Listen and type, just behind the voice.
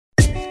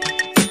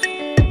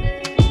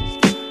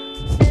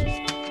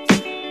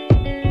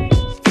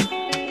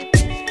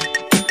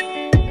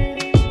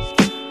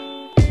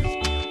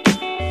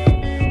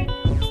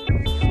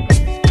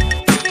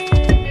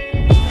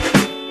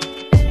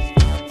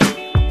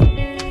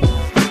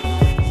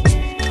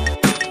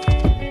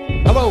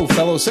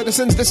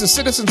citizens. This is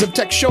Citizens of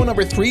Tech show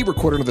number 3,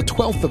 recorded on the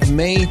 12th of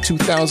May,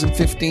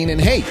 2015.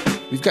 And hey,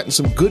 we've gotten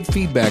some good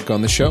feedback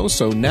on the show,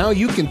 so now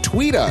you can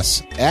tweet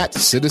us at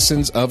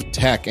Citizens of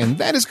Tech. And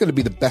that is going to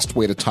be the best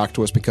way to talk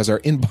to us because our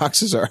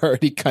inboxes are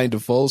already kind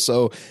of full.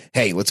 So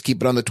hey, let's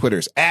keep it on the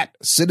Twitters at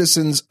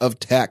Citizens of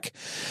Tech.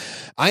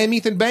 I am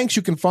Ethan Banks.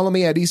 You can follow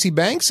me at EC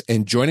Banks.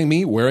 And joining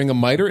me, wearing a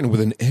mitre and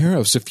with an air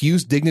of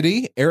suffused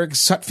dignity, Eric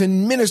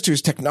Sutphin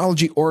ministers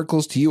technology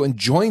oracles to you and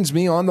joins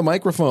me on the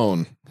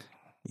microphone.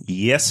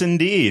 Yes,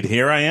 indeed.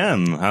 Here I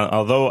am.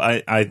 Although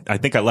I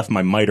think I left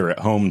my mitre at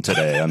home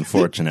today,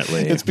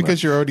 unfortunately. It's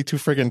because you're already too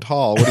friggin'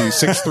 tall. What are you,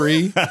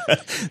 6'3"?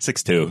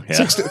 6'2",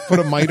 yeah. Put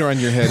a mitre on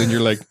your head and you're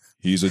like,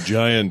 he's a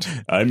giant.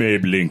 I'm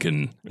Abe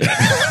Lincoln.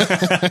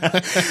 Yes,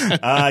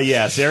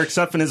 Eric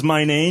Zutphin is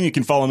my name. You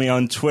can follow me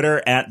on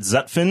Twitter at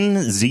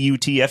Zutphin,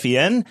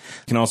 Zutfen. You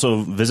can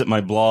also visit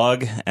my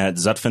blog at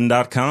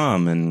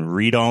zutphin.com and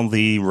read all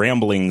the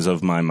ramblings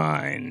of my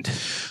mind.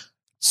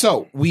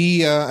 So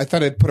I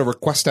thought I'd put a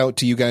request out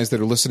to you guys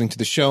that are listening to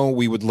the show.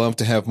 We would love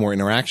to have more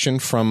interaction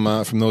from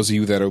those of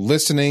you that are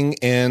listening.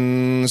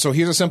 And so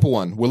here's a simple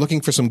one. We're looking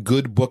for some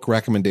good book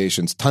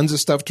recommendations. Tons of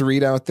stuff to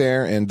read out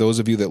there. And those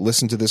of you that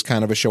listen to this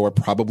kind of a show are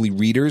probably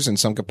readers in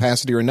some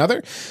capacity or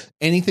another.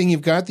 Anything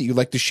you've got that you'd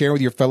like to share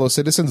with your fellow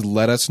citizens,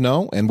 let us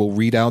know. And we'll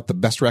read out the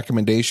best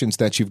recommendations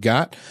that you've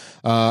got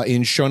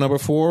in show number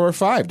 4 or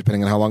 5,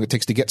 depending on how long it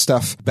takes to get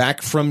stuff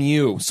back from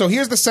you. So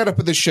here's the setup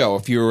of the show.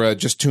 If you're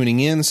just tuning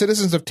in,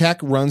 Citizens of Tech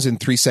runs in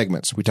 3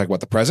 segments. We talk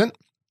about the present,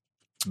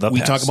 we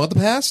talk about the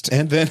past,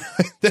 and then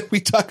we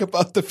talk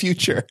about the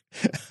future.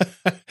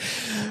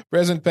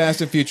 Present, past,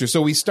 and future.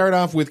 So we start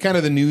off with kind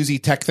of the newsy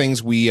tech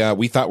things we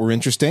thought were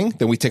interesting.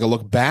 Then we take a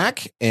look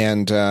back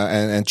and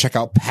check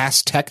out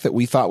past tech that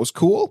we thought was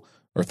cool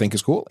or think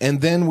is cool.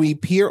 And then we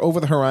peer over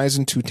the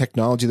horizon to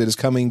technology that is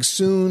coming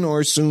soon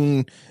or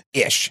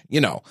soon-ish. You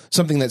know,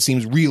 something that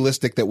seems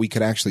realistic that we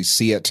could actually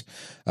see it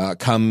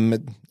come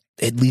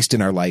at least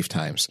in our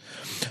lifetimes.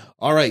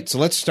 All right, so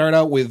let's start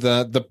out with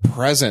the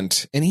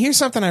present. And here's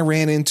something I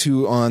ran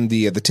into on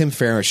the Tim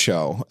Ferriss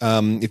show.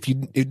 If you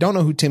don't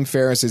know who Tim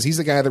Ferriss is, he's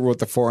the guy that wrote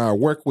the 4-Hour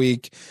Work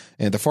Week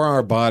and the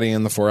 4-Hour Body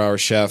and the 4-Hour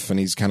Chef, and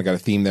he's kind of got a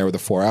theme there with the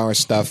 4-hour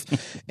stuff.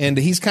 And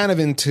he's kind of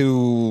into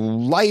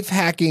life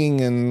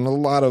hacking and a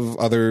lot of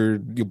other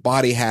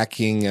body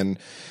hacking, and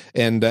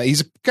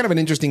he's kind of an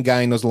interesting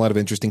guy. He knows a lot of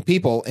interesting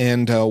people.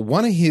 And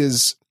one of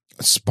his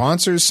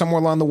sponsors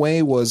somewhere along the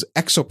way was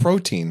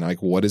Exoprotein.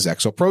 Like, what is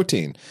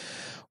Exoprotein?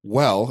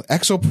 Well,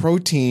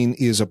 exoprotein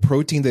is a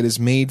protein that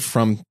is made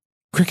from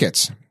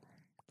crickets.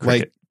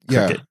 Cricket.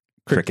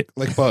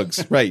 Like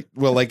bugs. Right.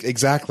 Well, like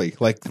exactly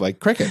like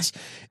crickets.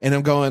 And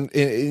I'm going,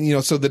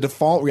 so the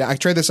default, I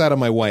tried this out on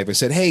my wife. I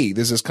said, hey,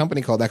 there's this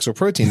company called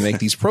Exoprotein. They make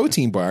these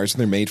protein bars and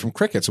they're made from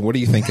crickets. And what do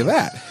you think of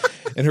that?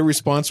 And her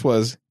response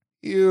was,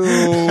 ew,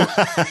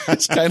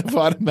 it's kind of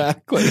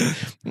automatically.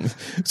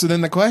 So then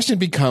the question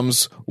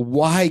becomes,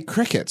 why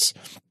crickets?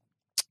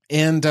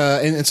 And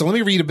so let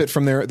me read a bit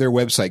from their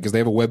website, because they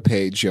have a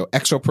webpage,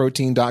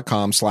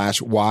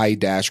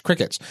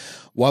 exoprotein.com/y-crickets.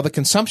 While the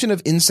consumption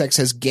of insects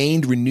has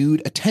gained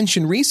renewed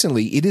attention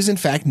recently, it is in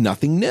fact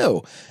nothing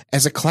new.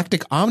 As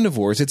eclectic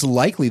omnivores, it's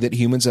likely that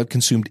humans have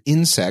consumed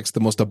insects, the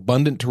most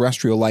abundant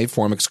terrestrial life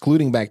form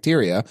excluding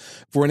bacteria,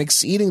 for an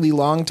exceedingly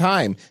long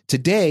time.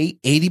 Today,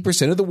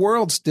 80% of the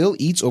world still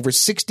eats over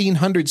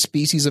 1,600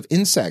 species of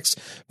insects,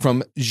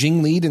 from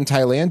Jinglid in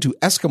Thailand to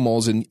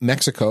Eskimos in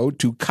Mexico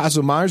to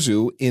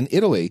Kazumarzu in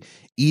Italy.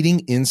 Eating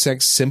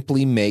insects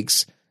simply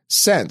makes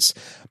sense.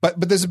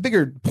 But there's a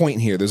bigger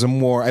point here. There's a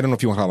more, I don't know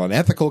if you want to call it an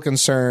ethical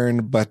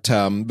concern, but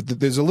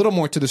there's a little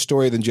more to the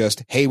story than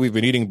just, hey, we've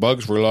been eating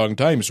bugs for a long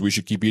time, so we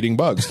should keep eating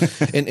bugs.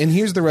 and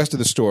here's the rest of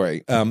the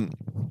story.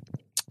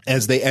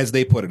 As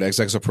they put it, as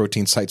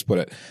Exoprotein sites put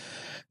it,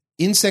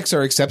 insects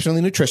are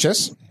exceptionally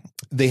nutritious.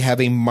 They have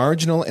a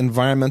marginal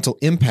environmental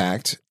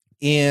impact.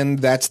 And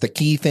that's the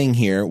key thing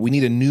here. We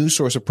need a new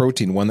source of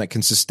protein, one that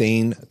can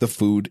sustain the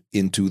food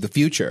into the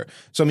future.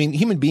 So, I mean,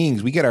 human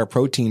beings, we get our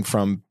protein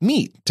from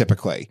meat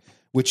typically,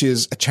 which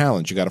is a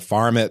challenge. You got to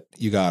farm it,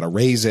 you got to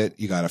raise it,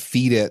 you got to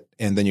feed it,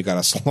 and then you got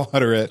to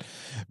slaughter it,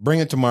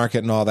 bring it to market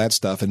and all that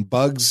stuff. And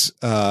bugs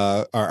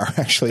are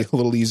actually a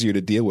little easier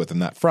to deal with in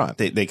that front.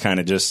 They kind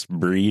of just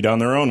breed on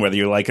their own, whether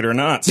you like it or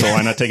not. So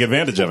why not take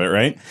advantage of it,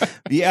 right?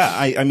 Yeah,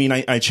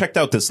 I checked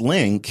out this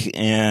link,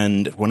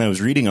 and when I was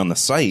reading on the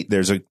site,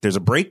 there's a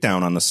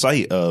breakdown on the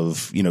site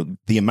of,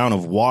 the amount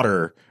of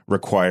water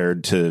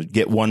required to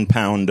get 1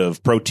 pound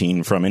of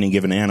protein from any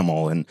given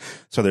animal. And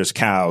so there's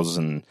cows,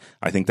 and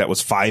I think that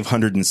was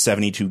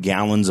 572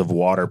 gallons of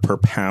water per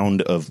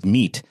pound of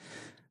meat.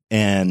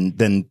 And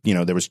then,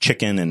 there was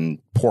chicken and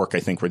pork, I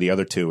think, were the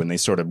other two. And they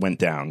sort of went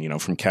down,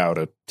 from cow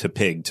to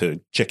pig to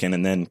chicken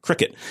and then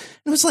cricket. And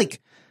it was like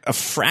a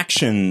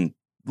fraction,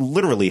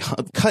 literally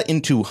cut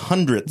into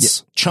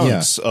hundredths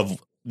chunks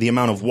of the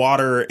amount of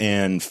water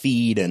and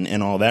feed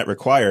and all that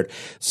required.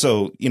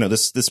 So,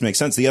 this makes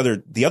sense. The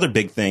other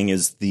big thing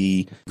is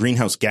the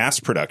greenhouse gas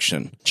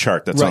production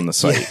chart that's on the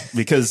site. Yeah.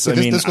 Because,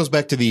 this goes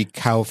back to the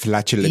cow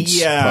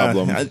flatulence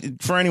problem.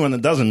 For anyone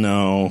that doesn't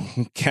know,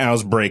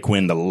 cows break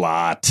wind a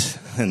lot,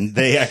 and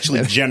they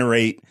actually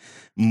generate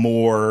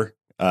more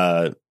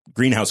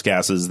greenhouse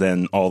gases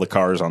than all the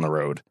cars on the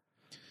road.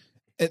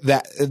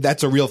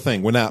 That's a real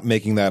thing. We're not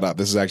making that up.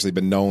 This has actually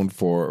been known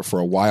for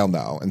a while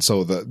now. And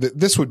so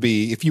this would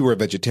be, if you were a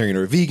vegetarian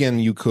or a vegan,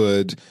 you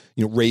could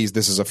raise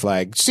this as a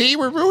flag. See,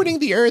 we're ruining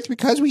the earth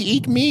because we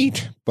eat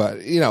meat.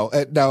 But no,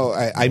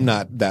 I'm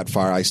not that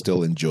far. I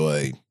still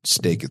enjoy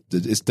steak.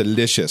 It's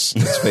delicious.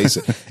 Let's face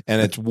it.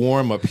 And it's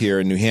warm up here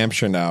in New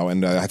Hampshire now.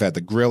 And I've had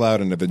the grill out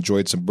and I've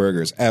enjoyed some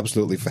burgers.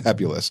 Absolutely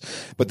fabulous.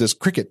 But this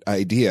cricket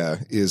idea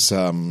is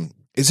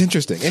it's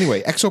interesting.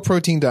 Anyway,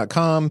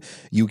 exoprotein.com.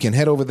 You can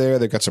head over there.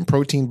 They've got some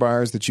protein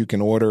bars that you can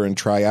order and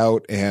try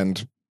out.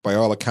 And by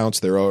all accounts,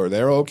 they're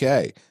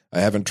okay. I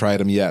haven't tried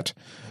them yet.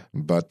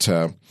 But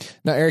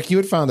now, Eric, you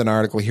had found an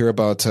article here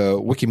about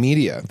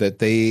Wikimedia, that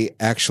they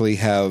actually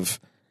have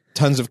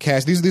tons of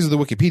cash. These are the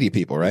Wikipedia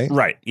people, right?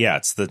 Right. Yeah.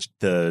 It's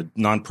the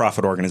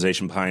nonprofit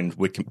organization behind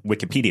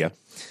Wikipedia.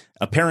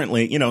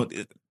 Apparently,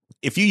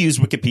 if you use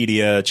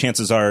Wikipedia,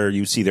 chances are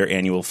you see their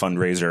annual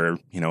fundraiser.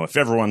 If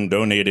everyone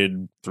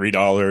donated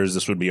 $3,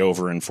 this would be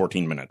over in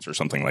 14 minutes or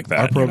something like that.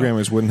 Our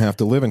programmers wouldn't have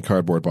to live in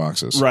cardboard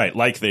boxes. Right,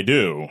 like they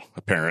do,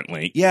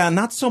 apparently. Yeah,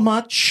 not so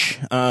much.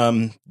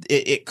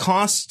 It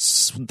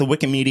costs the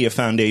Wikimedia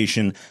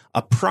Foundation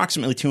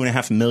approximately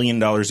 $2.5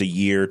 million a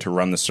year to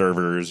run the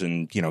servers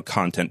and,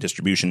 content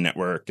distribution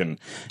network.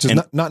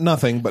 Just not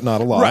nothing, but not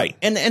a lot. Right,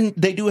 and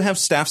they do have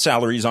staff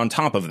salaries on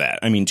top of that.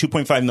 I mean,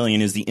 $2.5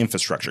 million is the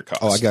infrastructure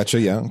cost. Oh, I got you,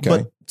 yeah, okay.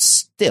 But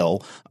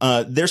still,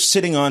 they're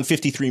sitting on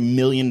 $53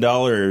 million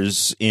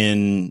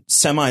in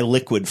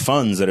semi-liquid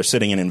funds that are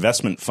sitting in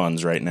investment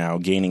funds right now,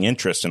 gaining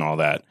interest and all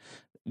that.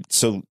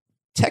 So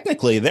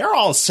technically, they're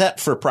all set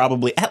for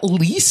probably at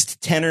least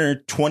 10 or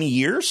 20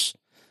 years,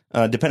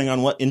 depending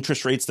on what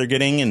interest rates they're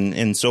getting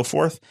and so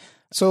forth.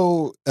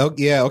 So,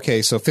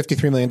 okay. So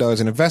 $53 million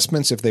in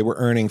investments. If they were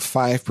earning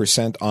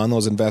 5% on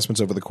those investments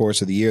over the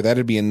course of the year,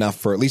 that'd be enough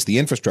for at least the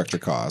infrastructure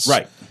costs.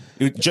 Right.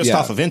 Just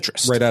off of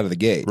interest. Right out of the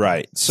gate.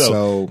 Right.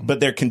 So, but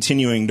they're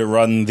continuing to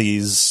run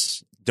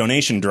these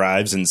donation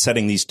drives and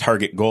setting these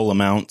target goal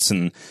amounts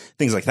and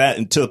things like that,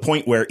 and to the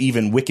point where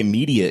even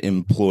Wikimedia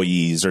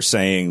employees are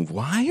saying,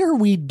 why are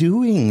we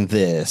doing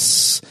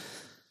this?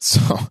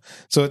 So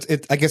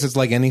I guess it's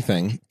like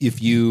anything.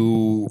 If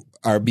you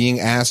are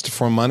being asked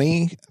for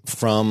money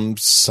from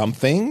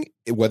something,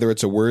 whether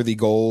it's a worthy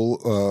goal,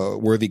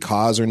 worthy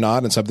cause or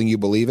not, and something you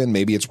believe in,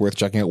 maybe it's worth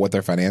checking out what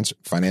their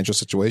financial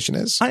situation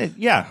is. I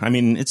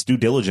mean, it's due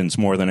diligence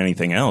more than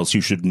anything else.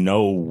 You should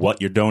know what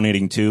you're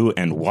donating to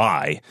and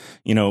why.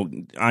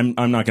 I'm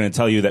not going to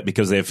tell you that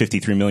because they have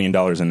 $53 million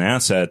in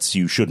assets,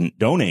 you shouldn't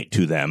donate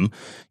to them.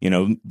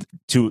 To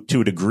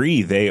a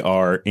degree, they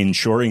are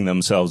insuring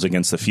themselves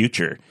against the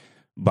future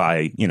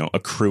by,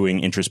 accruing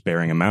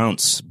interest-bearing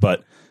amounts.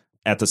 But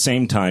at the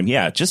same time,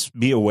 just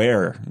be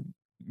aware.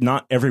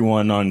 Not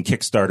everyone on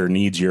Kickstarter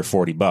needs your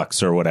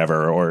 $40 or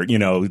whatever, or,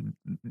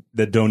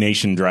 the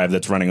donation drive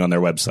that's running on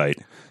their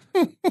website,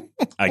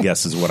 I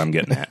guess is what I'm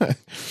getting at.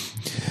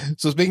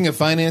 So speaking of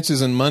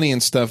finances and money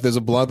and stuff, there's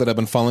a blog that I've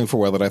been following for a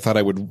while that I thought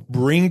I would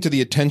bring to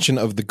the attention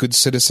of the good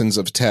citizens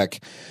of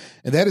tech.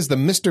 And that is the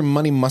Mr.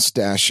 Money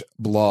Mustache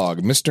blog,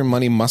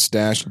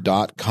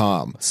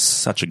 MrMoneyMustache.com.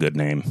 Such a good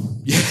name.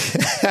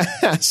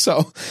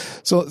 So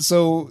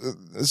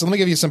let me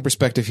give you some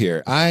perspective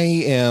here. I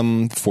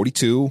am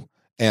 42.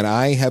 And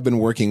I have been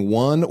working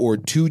one or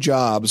two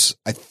jobs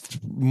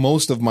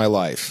most of my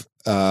life.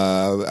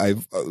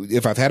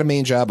 If I've had a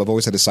main job, I've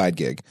always had a side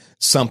gig,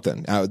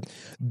 something. I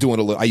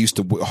used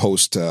to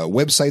host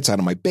websites out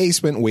of my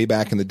basement way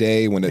back in the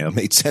day when it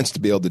made sense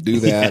to be able to do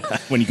that. Yeah,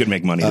 when you could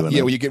make money doing that.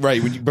 Yeah, when you get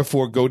right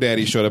before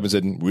GoDaddy showed up and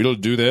said, "We'll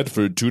do that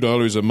for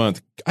 $2 a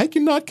month." I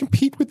cannot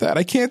compete with that.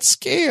 I can't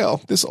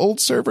scale. This old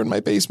server in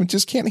my basement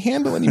just can't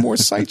handle any more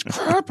sites.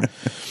 Crap.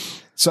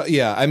 So,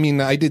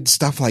 I did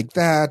stuff like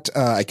that.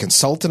 I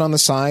consulted on the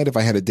side if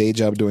I had a day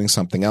job doing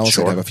something else.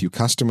 Sure. I'd have a few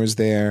customers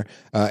there,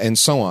 and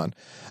so on.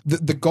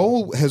 The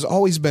goal has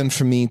always been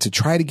for me to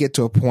try to get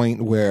to a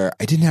point where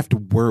I didn't have to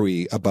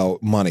worry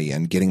about money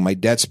and getting my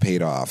debts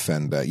paid off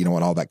and, and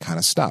all that kind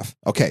of stuff.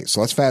 Okay, so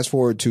let's fast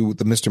forward to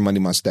the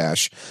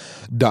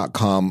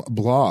MrMoneyMustache.com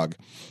blog.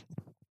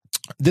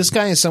 This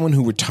guy is someone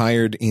who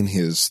retired in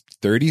his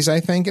 30s, I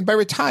think. And by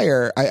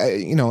retire,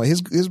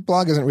 his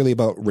blog isn't really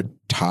about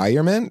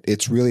retirement.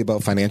 It's really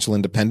about financial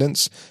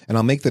independence. And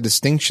I'll make the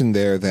distinction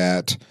there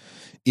that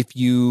if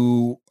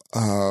you,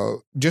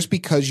 just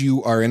because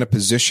you are in a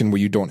position where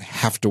you don't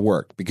have to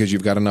work because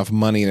you've got enough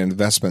money and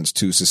investments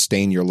to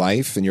sustain your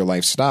life and your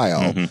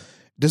lifestyle,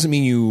 doesn't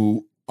mean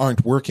you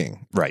aren't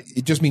working. Right.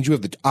 It just means you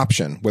have the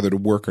option whether to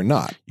work or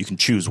not. You can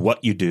choose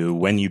what you do,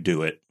 when you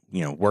do it.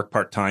 Work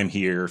part-time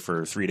here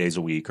for 3 days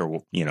a week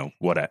or,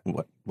 what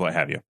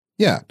have you.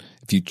 Yeah.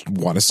 If you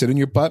want to sit in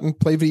your butt and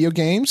play video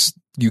games,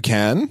 You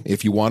can.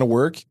 If you want to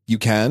work, you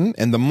can.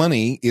 And the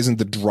money isn't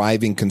the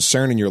driving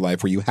concern in your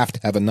life where you have to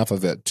have enough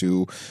of it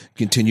to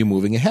continue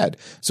moving ahead.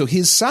 So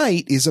his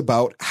site is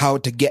about how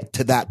to get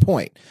to that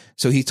point.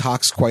 So he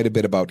talks quite a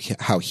bit about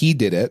how he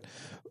did it,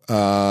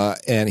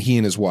 and he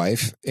and his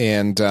wife.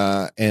 And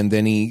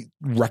then he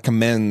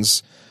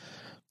recommends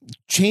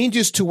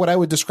changes to what I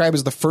would describe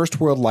as the first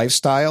world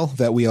lifestyle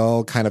that we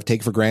all kind of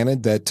take for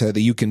granted that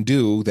you can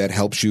do that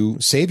helps you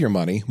save your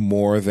money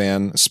more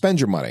than spend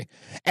your money.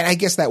 And I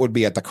guess that would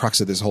be at the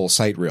crux of this whole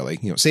site, really.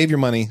 Save your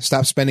money,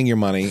 stop spending your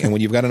money. And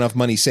when you've got enough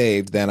money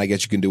saved, then I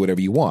guess you can do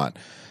whatever you want.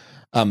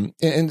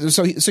 And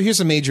so here's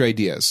some major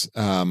ideas.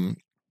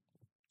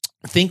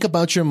 Think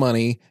about your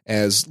money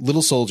as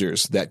little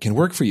soldiers that can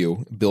work for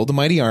you, build a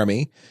mighty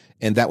army.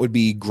 And that would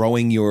be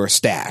growing your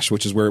stash,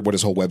 which is what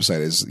his whole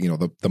website is.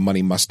 The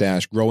money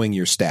mustache, growing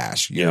your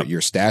stash,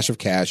 your stash of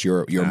cash,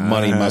 your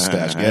money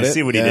mustache. Get it? I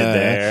see what he did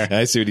there.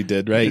 I see what he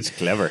did. Right, it's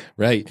clever.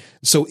 Right.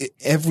 So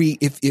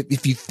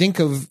if you think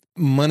of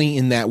money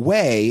in that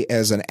way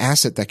as an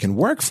asset that can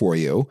work for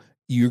you,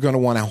 you're going to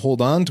want to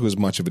hold on to as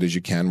much of it as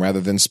you can,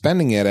 rather than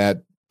spending it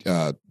at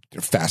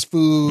fast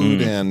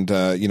food and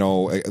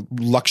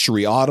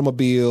luxury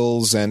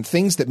automobiles and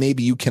things that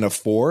maybe you can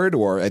afford,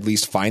 or at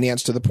least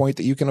finance to the point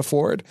that you can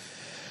afford,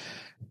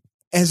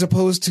 as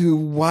opposed to,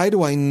 why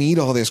do I need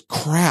all this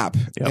crap?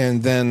 Yep.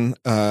 And then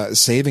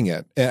saving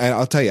it. And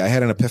I'll tell you, I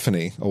had an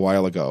epiphany a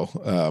while ago.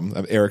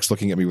 Eric's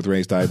looking at me with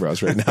raised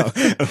eyebrows right now.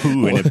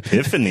 Ooh, an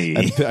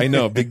epiphany. I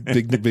know,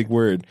 big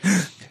word.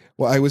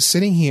 Well, I was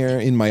sitting here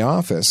in my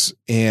office,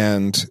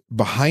 and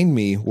behind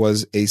me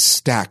was a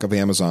stack of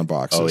Amazon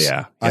boxes. Oh,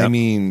 yeah. Yep. I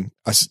mean,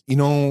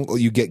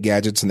 you get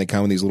gadgets and they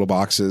come in these little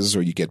boxes,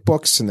 or you get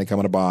books and they come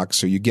in a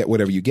box, or you get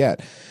whatever you get.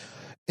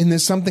 And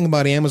there's something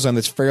about Amazon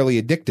that's fairly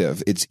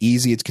addictive. It's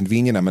easy. It's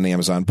convenient. I'm an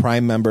Amazon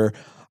Prime member.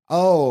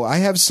 Oh, I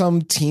have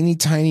some teeny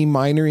tiny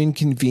minor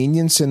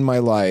inconvenience in my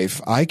life.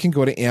 I can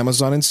go to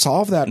Amazon and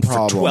solve that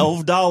problem.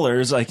 For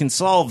 $12, I can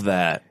solve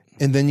that.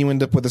 And then you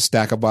end up with a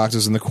stack of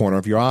boxes in the corner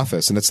of your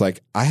office. And it's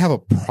like, I have a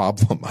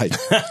problem. I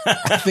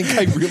think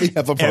I really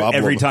have a problem.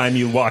 Every time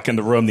you walk in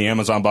the room, the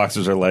Amazon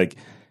boxes are like,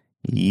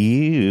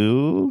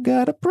 you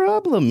got a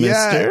problem,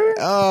 mister.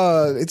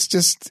 Yeah,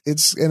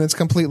 it's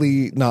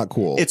completely not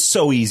cool. It's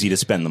so easy to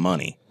spend the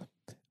money.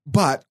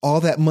 But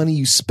all that money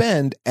you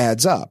spend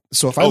adds up.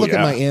 So if I look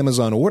at my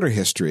Amazon order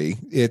history,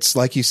 it's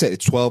like you said,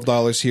 it's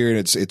 $12 here, and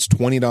it's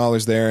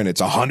 $20 there, and it's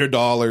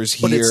 $100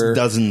 here. But it's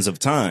dozens of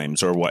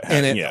times, or what?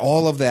 And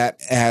all of that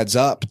adds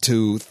up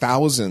to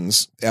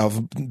thousands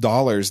of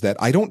dollars that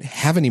I don't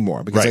have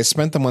anymore, because I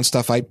spent them on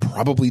stuff I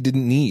probably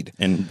didn't need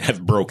and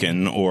have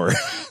broken, or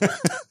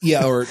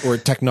or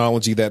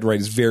technology that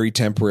is very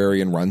temporary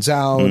and runs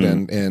out,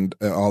 and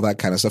all that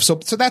kind of stuff.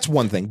 So that's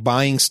one thing.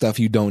 Buying stuff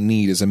you don't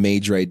need is a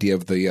major idea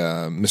of the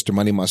Mr.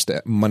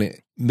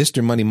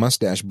 Money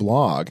Mustache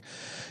blog.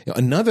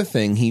 Another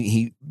thing,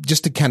 he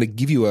just to kind of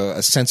give you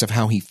a sense of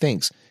how he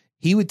thinks,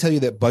 he would tell you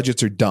that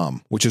budgets are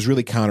dumb, which is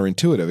really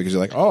counterintuitive, because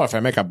you're like, oh, if I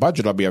make a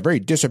budget, I'll be a very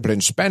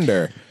disciplined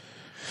spender.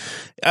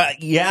 But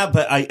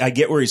I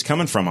get where he's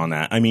coming from on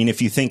that. I mean,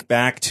 if you think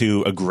back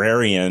to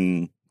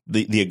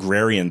the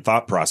agrarian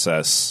thought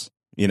process,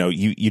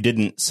 you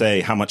didn't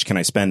say, how much can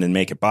I spend and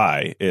make it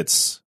by?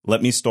 It's,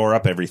 let me store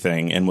up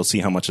everything and we'll see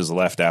how much is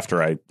left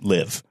after I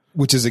live.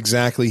 Which is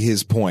exactly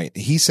his point.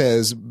 He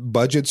says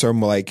budgets are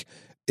like,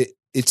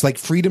 it's like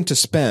freedom to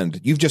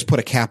spend. You've just put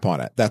a cap on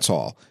it. That's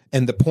all.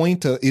 And the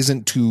point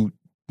isn't to,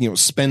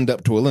 spend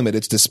up to a limit.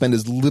 It's to spend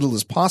as little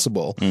as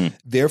possible.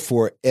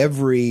 Therefore,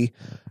 every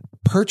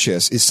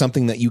purchase is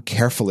something that you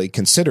carefully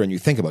consider and you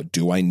think about.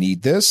 Do I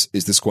need this?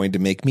 Is this going to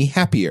make me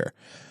happier?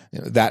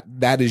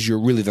 That is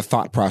really the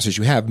thought process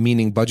you have,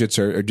 meaning budgets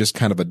are just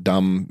kind of a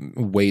dumb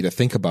way to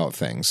think about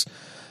things.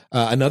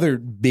 Another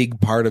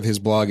big part of his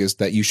blog is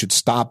that you should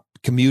stop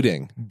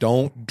commuting.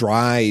 Don't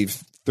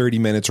drive 30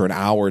 minutes or an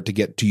hour to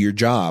get to your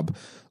job.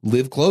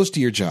 Live close to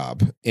your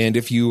job. And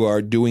if you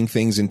are doing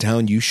things in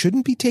town, you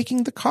shouldn't be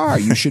taking the car.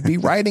 You should be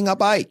riding a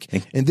bike.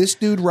 And this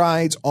dude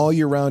rides all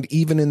year round,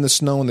 even in the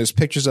snow, and there's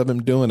pictures of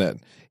him doing it.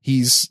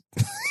 He's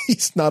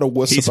not a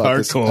wuss about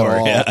this at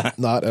all. Yeah.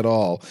 Not at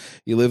all.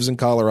 He lives in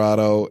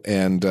Colorado,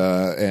 and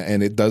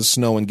it does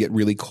snow and get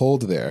really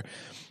cold there.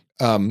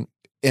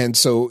 And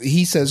so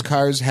he says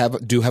cars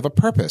do have a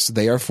purpose.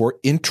 They are for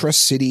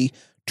intercity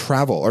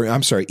travel,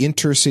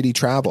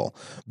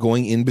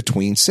 going in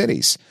between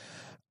cities.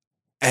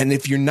 And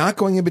if you're not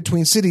going in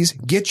between cities,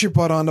 get your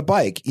butt on a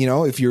bike.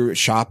 If you're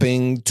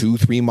shopping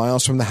 2-3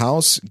 miles from the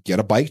house, get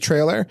a bike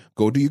trailer,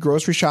 go do your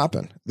grocery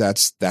shopping.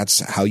 That's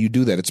how you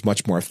do that. It's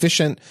much more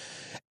efficient.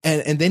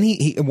 And then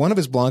he one of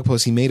his blog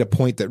posts, he made a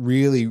point that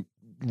really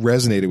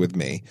resonated with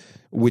me,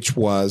 which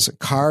was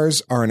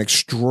cars are an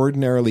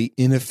extraordinarily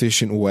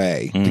inefficient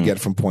way to get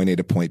from point A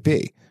to point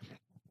B.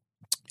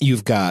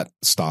 You've got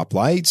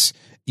stoplights.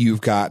 You've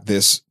got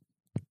this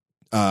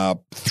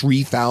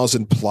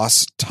 3,000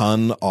 plus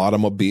ton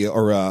automobile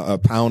or a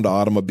pound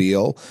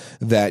automobile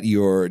that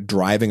you're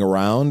driving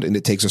around, and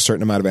it takes a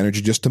certain amount of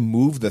energy just to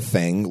move the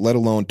thing, let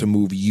alone to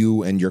move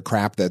you and your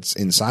crap that's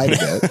inside of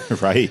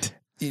it. Right.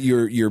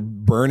 You're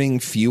burning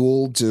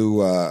fuel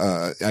to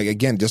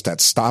again, just at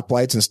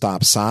stoplights and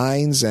stop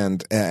signs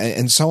and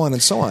so on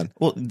and so on.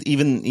 Well,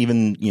 even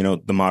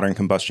the modern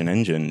combustion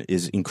engine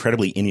is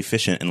incredibly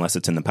inefficient unless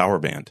it's in the power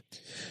band.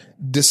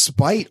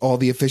 Despite all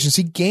the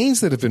efficiency gains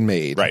that have been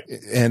made, right,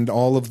 and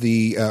all of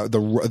the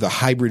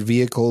hybrid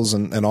vehicles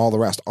and all the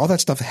rest, all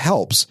that stuff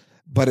helps,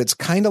 but it's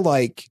kind of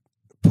like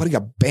putting a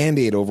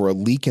Band-Aid over a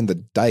leak in the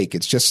dike.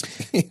 It's just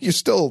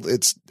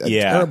it's a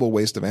terrible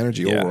waste of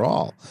energy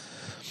overall.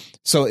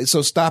 So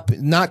stop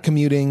not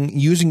commuting,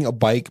 using a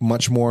bike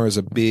much more is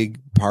a big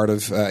part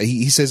of,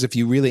 he says if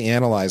you really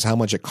analyze how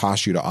much it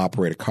costs you to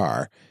operate a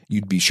car,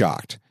 you'd be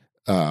shocked.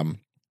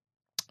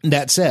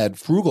 That said,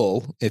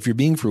 frugal, if you're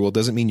being frugal,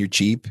 doesn't mean you're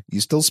cheap.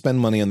 You still spend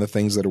money on the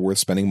things that are worth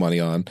spending money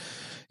on.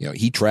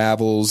 He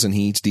travels and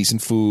he eats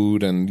decent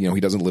food, and,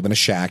 he doesn't live in a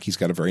shack. He's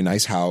got a very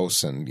nice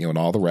house and, and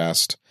all the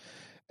rest.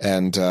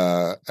 And,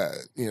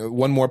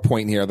 one more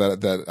point here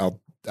that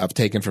I've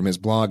taken from his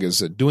blog is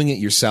that doing it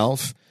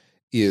yourself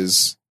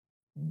is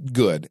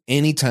good.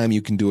 Anytime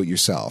you can do it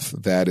yourself,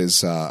 that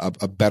is a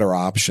better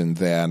option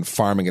than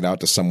farming it out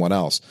to someone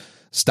else.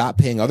 Stop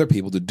paying other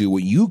people to do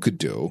what you could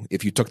do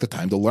if you took the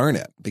time to learn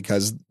it,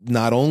 because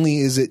not only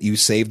is it you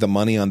save the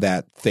money on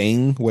that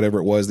thing, whatever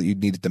it was that you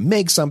needed to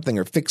make something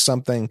or fix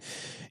something,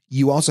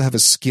 you also have a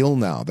skill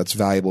now that's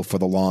valuable for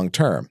the long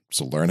term.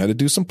 So learn how to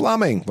do some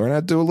plumbing, learn how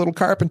to do a little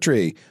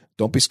carpentry.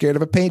 Don't be scared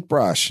of a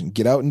paintbrush, and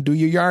get out and do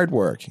your yard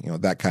work,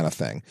 that kind of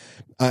thing.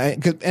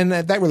 And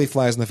that really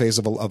flies in the face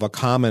of a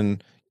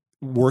common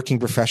working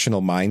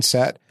professional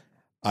mindset.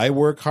 I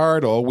work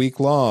hard all week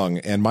long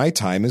and my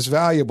time is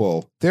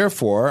valuable.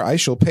 Therefore, I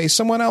shall pay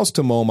someone else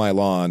to mow my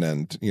lawn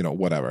and,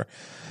 whatever.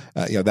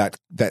 That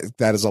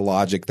is a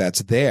logic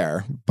that's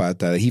there,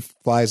 but he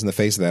flies in the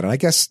face of that. And I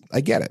guess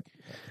I get it.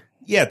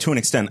 Yeah, to an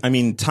extent. I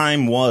mean,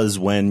 time was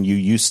when you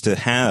used to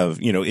have,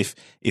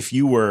 if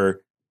you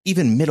were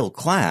even middle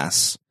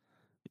class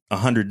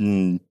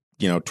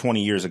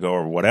 120 years ago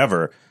or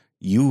whatever,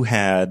 you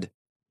had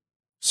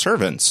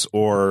servants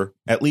or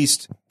at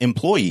least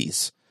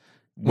employees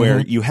where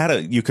you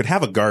could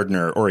have a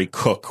gardener or a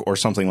cook or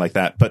something like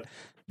that, but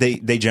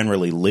they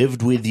generally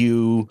lived with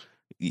you,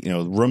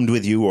 roomed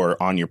with you or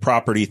on your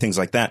property, things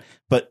like that.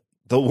 But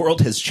the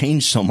world has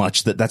changed so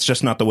much that that's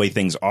just not the way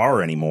things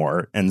are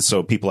anymore. And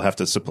so people have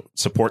to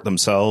support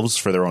themselves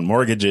for their own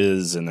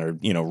mortgages and their,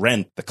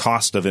 rent. The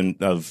cost of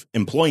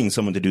employing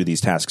someone to do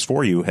these tasks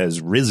for you has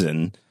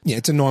risen. Yeah,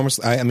 it's enormous.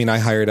 I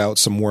hired out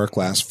some work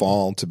last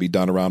fall to be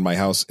done around my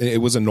house.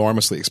 It was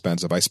enormously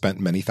expensive. I spent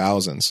many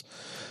thousands.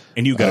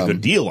 And you got a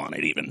good deal on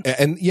it even.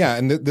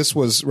 And this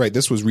was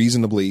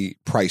reasonably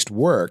priced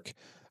work.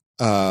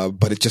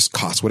 But it just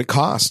costs what it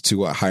costs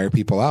to hire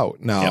people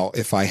out. Now,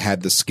 if I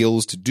had the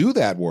skills to do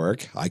that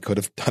work, I could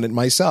have done it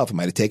myself. It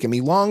might have taken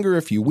me longer,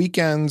 a few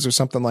weekends or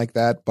something like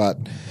that. But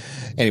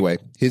anyway,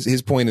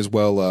 his point is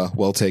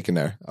well taken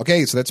there.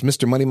 Okay, so that's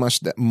Mr. Money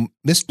Mustache.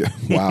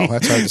 Wow,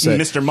 that's hard to say.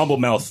 Mr.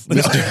 Mumblemouth.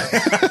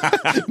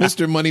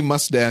 Mr.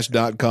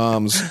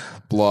 MoneyMustache.com's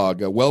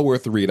blog. Well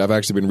worth the read. I've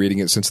actually been reading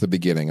it since the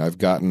beginning.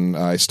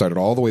 I started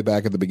all the way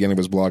back at the beginning of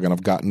his blog, and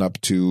I've gotten up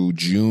to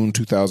June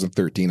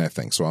 2013, I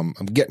think. So I'm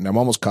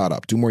almost caught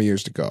up. 2 more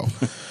years to go.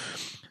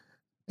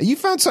 You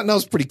found something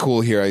else pretty cool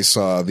here. I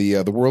saw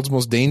the world's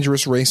most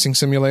dangerous racing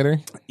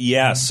simulator.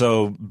 Yeah.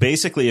 So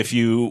basically, if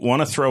you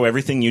want to throw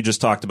everything you just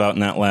talked about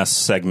in that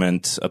last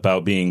segment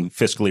about being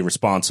fiscally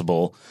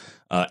responsible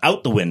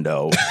out the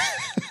window,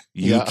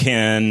 you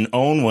can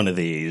own one of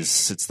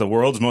these. It's the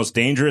world's most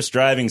dangerous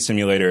driving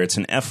simulator. It's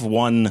an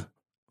F1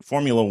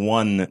 Formula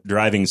One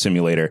driving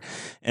simulator.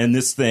 And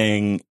this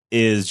thing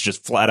is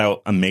just flat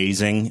out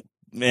amazing.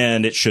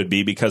 And it should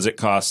be, because it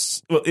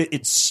costs,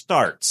 it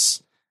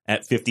starts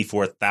at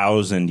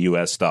 $54,000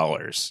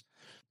 US.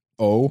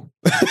 Oh,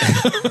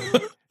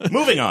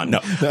 moving on. No.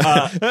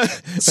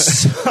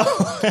 So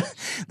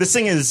this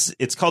thing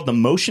it's called the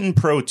Motion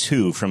Pro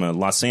 2 from a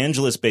Los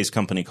Angeles based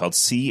company called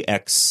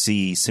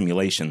CXC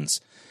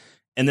Simulations.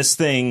 And this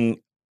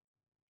thing,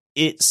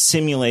 it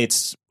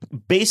simulates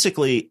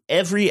basically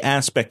every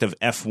aspect of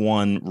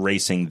F1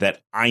 racing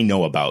that I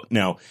know about.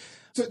 Now,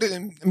 so,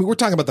 we're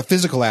talking about the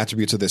physical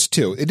attributes of this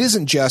too. It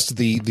isn't just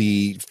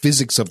the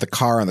physics of the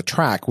car on the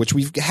track, which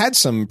we've had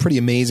some pretty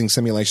amazing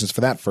simulations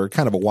for that for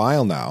kind of a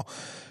while now.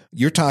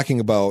 You're talking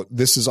about,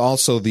 this is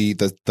also the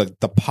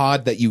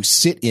pod that you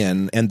sit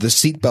in and the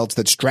seat belts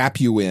that strap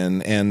you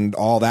in and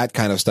all that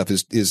kind of stuff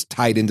is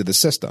tied into the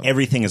system.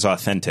 Everything is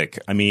authentic.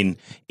 I mean,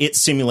 it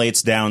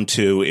simulates down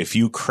to if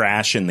you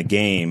crash in the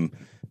game.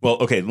 Well,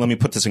 okay, let me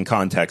put this in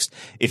context.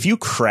 If you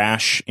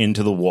crash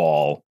into the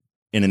wall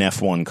in an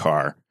F1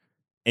 car,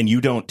 and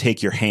you don't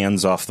take your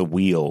hands off the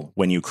wheel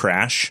when you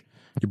crash,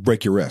 you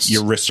break your wrists.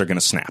 Your wrists are going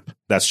to snap.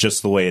 That's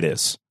just the way it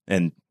is.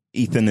 And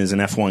Ethan is an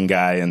F1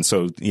 guy, and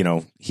so,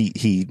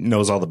 he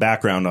knows all the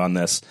background on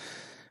this.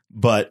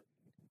 But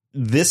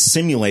this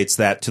simulates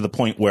that to the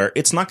point where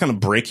it's not going to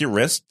break your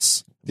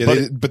wrists.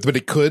 Yeah, but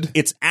it could.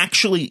 It's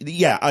actually,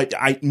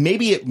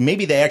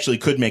 maybe they actually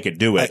could make it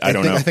do it. I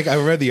don't know. I think I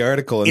read the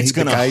article, and it's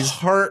going to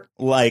hurt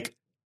like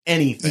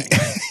anything.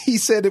 He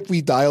said if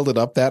we dialed it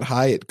up that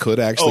high, it could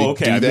actually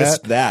do that. I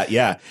missed that,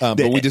 yeah. But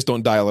we just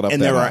don't dial it up.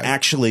 And that there high. are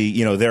actually,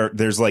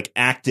 there's like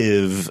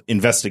active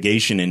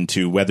investigation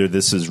into whether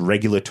this is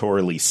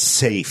regulatorily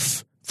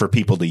safe for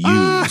people to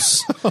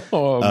use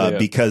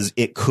because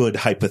it could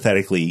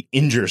hypothetically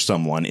injure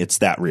someone. It's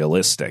that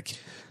realistic.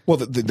 Well,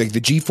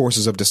 the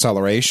G-forces of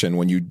deceleration,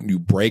 when you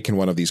brake in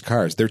one of these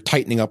cars, they're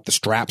tightening up the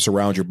straps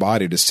around your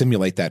body to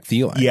simulate that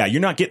feeling. Yeah,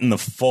 you're not getting the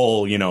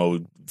full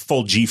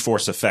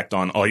G-force effect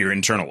on all your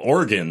internal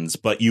organs,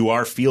 but you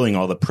are feeling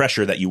all the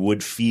pressure that you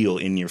would feel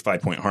in your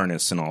 5-point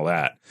harness and all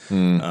that.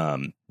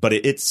 But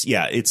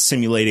it's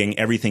simulating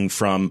everything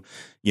from,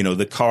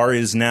 the car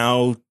is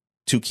now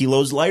 2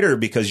 kilos lighter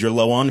because you're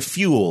low on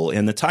fuel,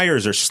 and the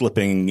tires are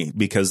slipping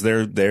because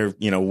they're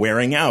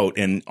wearing out,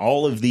 and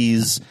all of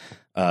these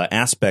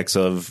aspects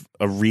of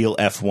a real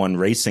F1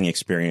 racing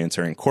experience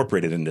are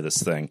incorporated into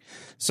this thing.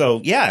 So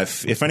yeah,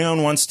 if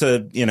anyone wants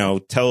to,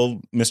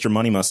 tell Mr.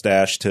 Money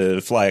Mustache to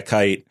fly a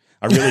kite,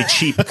 a really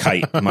cheap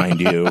kite,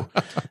 mind you,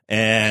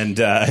 and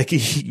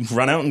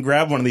run out and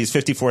grab one of these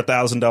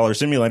 $54,000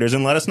 simulators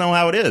and let us know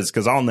how it is,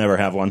 because I'll never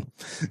have one.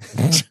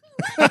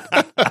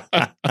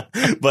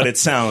 But it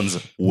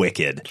sounds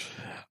wicked.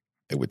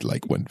 I would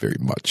like one very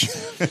much.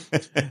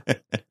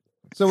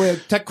 So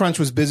TechCrunch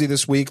was busy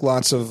this week.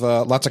 Lots of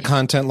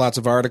content, lots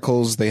of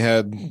articles. They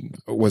had,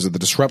 was it the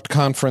Disrupt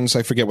conference?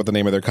 I forget what the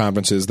name of their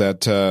conference is.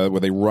 That where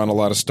they run a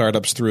lot of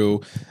startups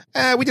through.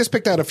 We just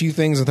picked out a few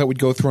things and thought we'd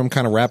go through them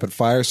kind of rapid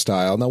fire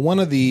style. Now, one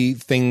of the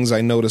things I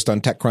noticed on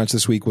TechCrunch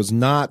this week was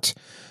not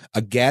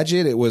a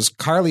gadget. It was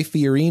Carly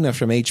Fiorina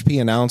from HP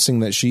announcing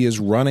that she is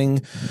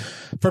running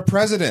for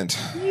president.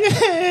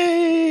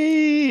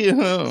 Yay!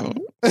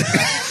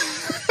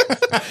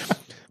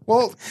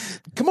 Well,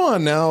 come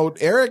on now,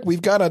 Eric.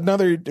 We've got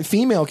another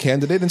female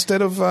candidate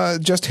instead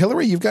of just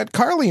Hillary. You've got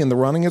Carly in the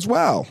running as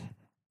well.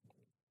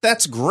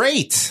 That's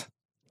great.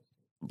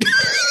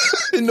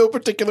 In no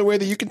particular way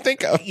that you can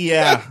think of.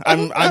 Yeah,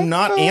 I'm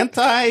not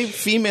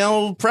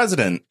anti-female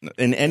president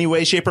in any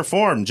way, shape, or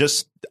form.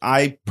 Just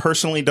I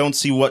personally don't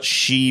see what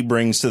she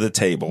brings to the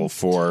table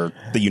for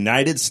the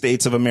United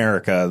States of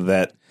America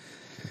that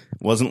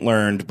wasn't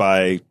learned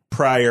by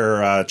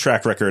prior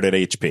track record at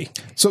HP.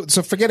 So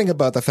forgetting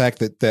about the fact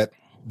that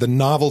the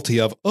novelty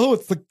of,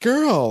 it's the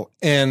girl,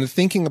 and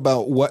thinking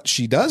about what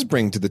she does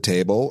bring to the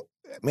table,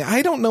 I mean,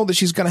 I don't know that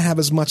she's going to have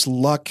as much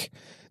luck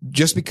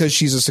just because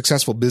she's a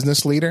successful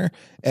business leader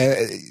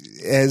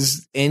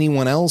as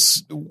anyone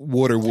else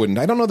would or wouldn't.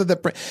 I don't know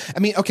that. I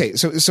mean, okay,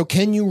 so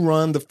can you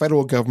run the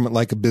federal government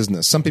like a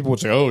business? Some people would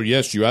say, oh,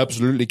 yes, you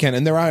absolutely can.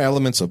 And there are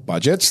elements of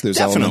budgets. There's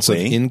elements of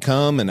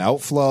income and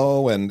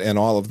outflow and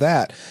all of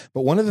that.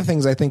 But one of the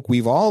things I think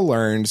we've all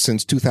learned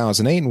since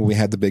 2008 when we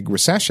had the big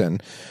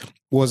recession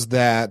was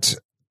that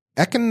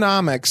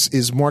economics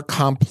is more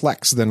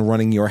complex than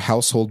running your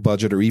household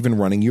budget or even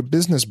running your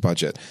business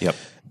budget. Yep.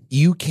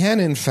 You can,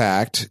 in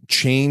fact,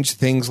 change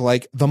things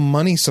like the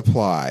money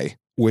supply,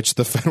 which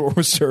the Federal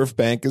Reserve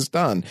Bank has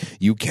done.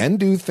 You can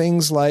do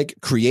things like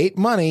create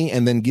money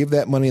and then give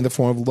that money in the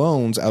form of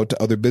loans out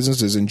to other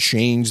businesses and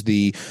change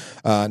the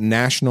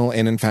national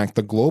and, in fact,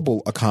 the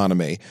global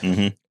economy.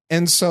 Mm-hmm.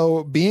 And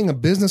so being a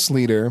business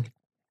leader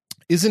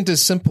isn't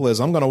as simple as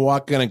I'm going to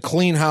walk in and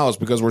clean house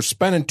because we're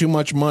spending too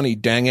much money,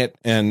 dang it,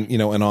 and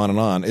and on and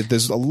on.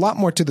 There's a lot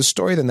more to the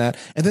story than that.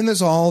 And then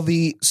there's all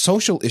the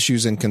social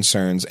issues and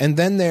concerns. And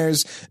then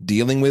there's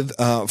dealing with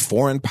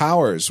foreign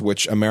powers,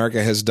 which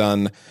America has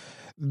done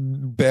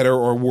better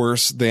or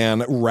worse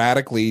than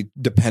radically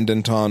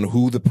dependent on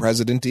who the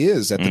president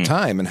is at the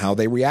time and how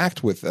they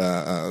react with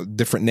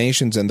different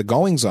nations and the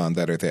goings-on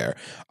that are there.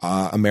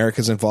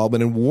 America's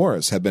involvement in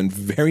wars have been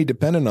very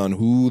dependent on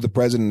who the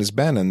president has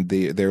been and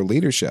their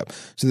leadership.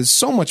 So there's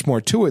so much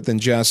more to it than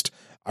just,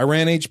 I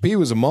ran HP,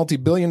 was a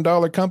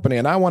multi-billion-dollar company,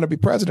 and I want to be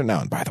president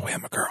now. And by the way,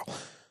 I'm a girl.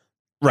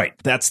 Right.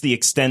 That's the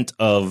extent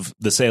of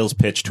the sales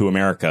pitch to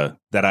America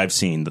that I've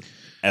seen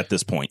at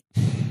this point.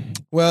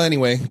 Well,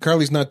 anyway,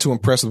 Carly's not too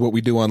impressed with what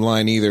we do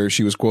online either.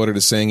 She was quoted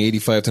as saying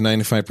 85 to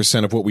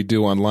 95% of what we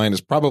do online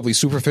is probably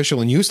superficial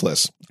and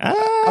useless.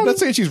 I'm not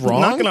saying she's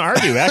wrong. I'm not going to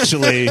argue,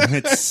 actually.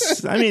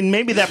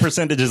 Maybe that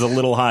percentage is a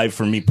little high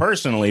for me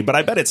personally, but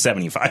I bet it's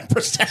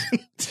 75%.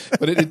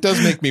 But it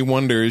does make me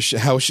wonder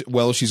how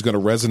well she's going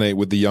to resonate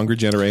with the younger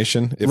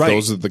generation, if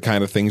those are the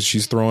kind of things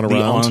she's throwing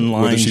around. The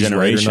online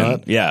generation. Right or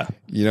not. Yeah.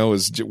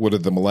 What are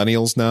the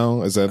millennials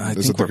now?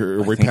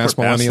 Are we past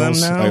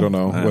millennials? I don't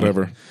know.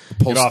 Whatever.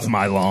 Get off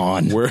my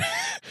lawn. We're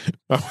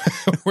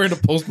in a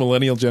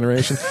post-millennial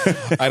generation.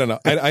 I don't know.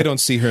 I don't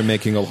see her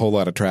making a whole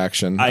lot of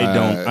traction. I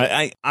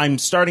don't. I'm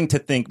starting to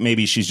think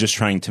maybe she's just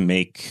trying to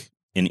make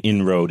an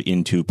inroad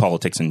into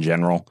politics in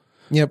general.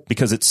 Yep.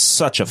 Because it's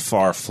such a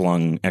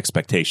far-flung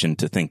expectation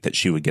to think that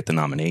she would get the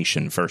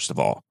nomination, first of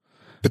all.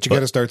 But you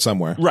got to start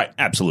somewhere. Right.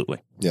 Absolutely.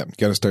 Yeah, you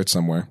got to start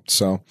somewhere.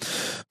 So,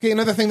 okay,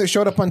 another thing that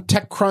showed up on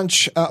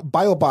TechCrunch,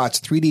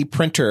 BioBots 3D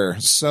printer.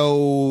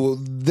 So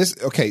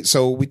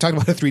we talked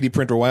about a 3D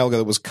printer a while ago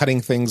that was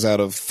cutting things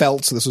out of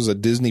felt. So this was a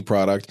Disney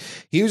product.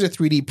 Here's a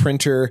 3D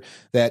printer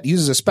that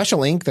uses a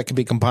special ink that can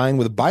be combined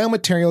with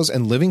biomaterials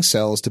and living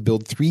cells to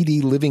build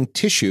 3D living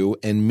tissue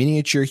and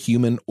miniature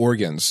human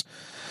organs.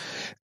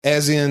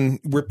 As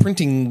in, we're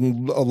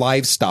printing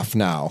live stuff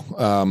now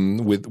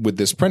with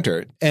this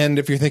printer. And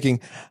if you're thinking,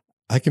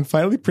 I can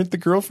finally print the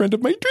girlfriend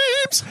of my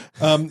dreams.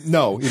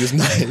 No, it is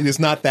not. It is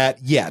not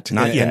that yet.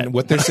 Not yet. And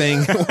what they're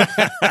saying,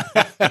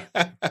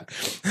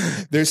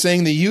 they're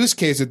saying the use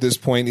case at this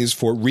point is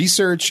for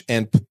research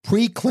and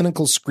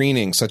preclinical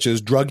screening, such as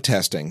drug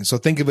testing. So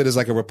think of it as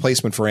like a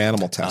replacement for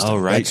animal testing. Oh,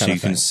 right. So you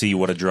can see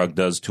what a drug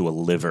does to a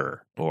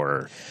liver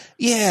or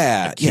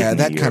that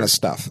kind of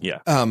stuff. Yeah.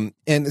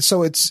 And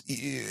so it's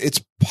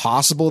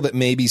possible that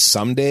maybe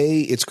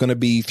someday it's going to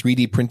be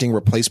 3D printing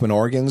replacement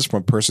organs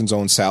from a person's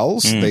own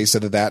cells. They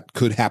said that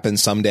could happen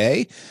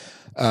someday.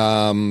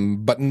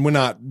 But we're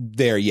not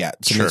there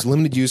yet. So it's a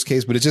limited use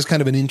case, but it's just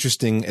kind of an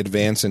interesting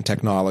advance in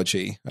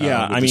technology. With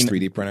this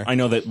 3D printer. I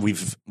know that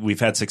we've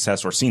had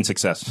success or seen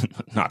success,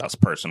 not us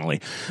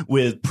personally,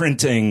 with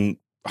printing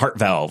heart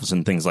valves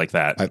and things like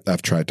that.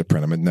 I've tried to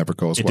print them. It never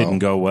goes well. It didn't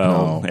go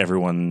well. No.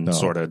 Everyone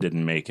sort of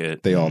didn't make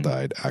it. They all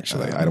died,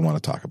 actually. I don't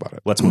want to talk about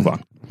it. Let's move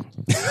on.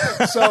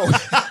 So,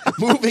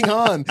 moving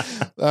on,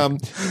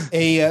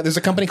 there's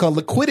a company called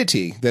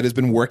Liquidity that has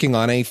been working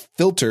on a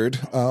filtered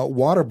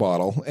water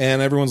bottle,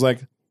 and everyone's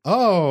like,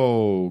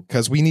 oh,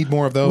 because we need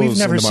more of those. We've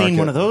never seen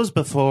one of those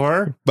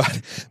before.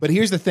 But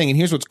here's the thing, and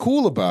here's what's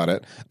cool about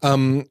it.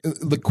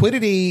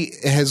 Liquidity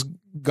has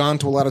gone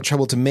to a lot of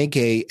trouble to make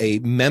a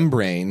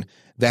membrane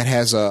that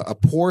has a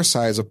pore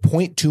size of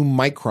 0.2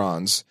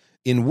 microns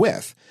in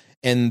width.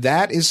 And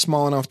that is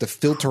small enough to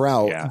filter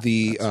out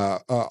the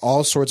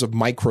all sorts of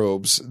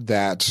microbes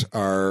that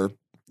are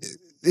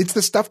 – it's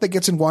the stuff that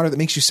gets in water that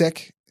makes you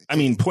sick. I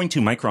mean, 0.2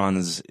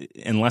 microns,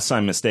 unless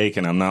I'm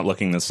mistaken, I'm not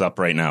looking this up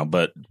right now,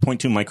 but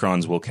 0.2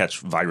 microns will catch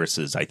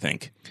viruses, I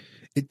think.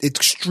 It's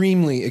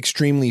extremely,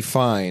 extremely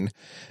fine.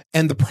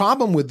 And the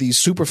problem with these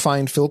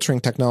superfine filtering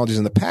technologies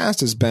in the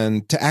past has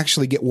been to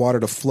actually get water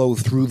to flow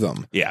through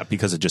them. Yeah,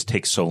 because it just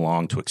takes so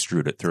long to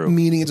extrude it through.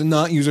 Meaning it's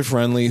not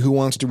user-friendly. Who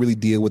wants to really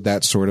deal with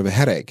that sort of a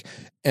headache?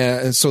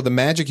 And so the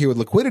magic here with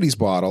Liquidity's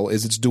bottle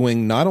is it's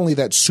doing not only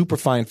that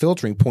superfine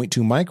filtering,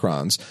 0.2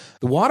 microns,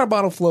 the water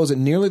bottle flows at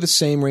nearly the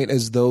same rate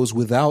as those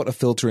without a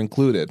filter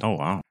included. Oh,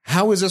 wow.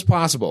 How is this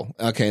possible?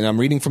 Okay, and I'm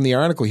reading from the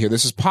article here.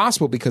 This is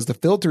possible because the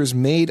filter is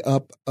made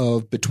up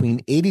of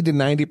between 80 to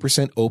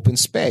 90% open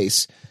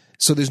space,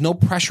 so there's no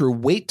pressure or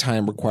wait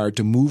time required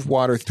to move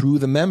water through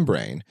the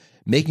membrane,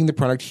 making the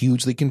product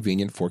hugely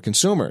convenient for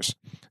consumers.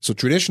 So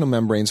traditional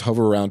membranes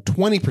hover around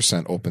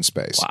 20% open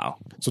space. Wow.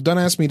 So don't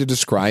ask me to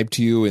describe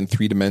to you in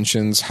 3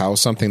 dimensions how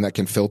something that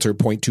can filter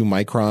 0.2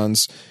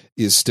 microns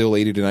is still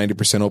 80 to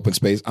 90% open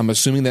space. I'm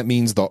assuming that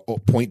means the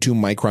 0.2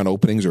 micron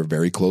openings are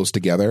very close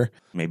together.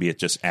 Maybe it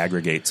just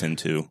aggregates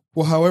into...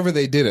 Well, however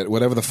they did it,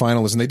 whatever the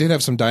final is, and they did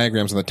have some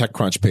diagrams on the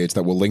TechCrunch page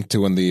that we'll link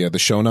to in the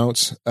show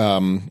notes.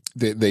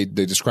 They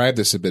describe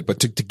this a bit, but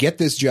to get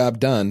this job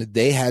done,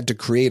 they had to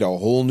create a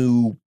whole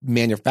new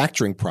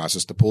manufacturing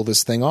process to pull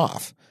this thing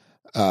off.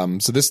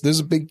 So this is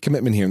a big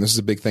commitment here, and this is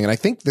a big thing. And I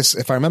think this,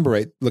 if I remember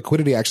right,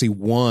 Liquidity actually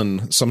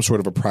won some sort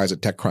of a prize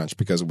at TechCrunch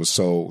because it was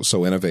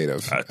so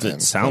innovative.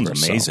 It sounds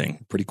amazing.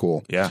 So, pretty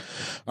cool. Yeah.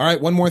 All right,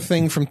 one more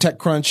thing from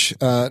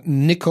TechCrunch.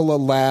 Nikola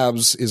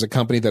Labs is a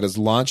company that has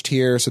launched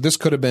here. So this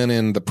could have been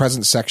in the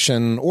present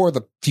section or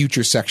the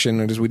future section,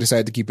 and we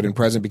decided to keep it in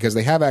present because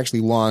they have actually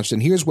launched.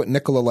 And here's what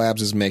Nikola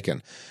Labs is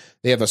making.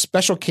 They have a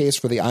special case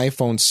for the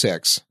iPhone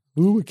 6.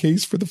 Ooh, a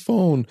case for the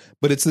phone.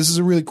 But this is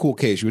a really cool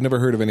case. You've never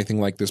heard of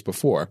anything like this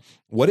before.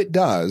 What it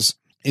does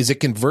is it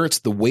converts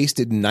the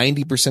wasted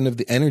 90% of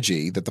the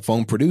energy that the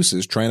phone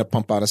produces trying to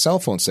pump out a cell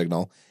phone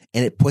signal,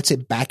 and it puts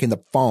it back in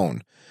the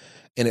phone.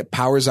 And it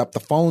powers up the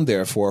phone,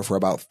 therefore, for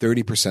about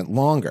 30%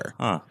 longer.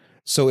 Huh.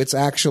 So it's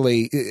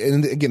actually,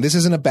 and again, this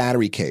isn't a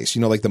battery case,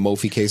 like the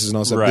Mophie cases and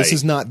all that stuff. Right. This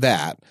is not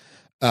that.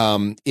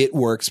 It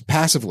works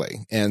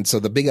passively. And so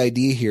the big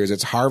idea here is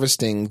it's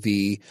harvesting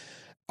the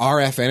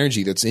RF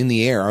energy that's in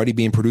the air already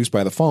being produced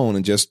by the phone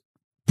and just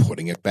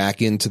putting it back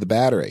into the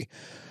battery.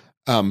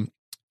 And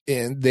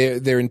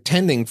they're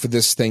intending for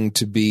this thing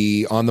to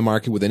be on the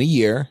market within a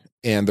year,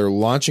 and they're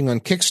launching on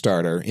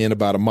Kickstarter in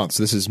about a month.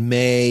 So this is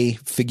May,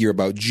 figure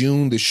about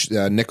June.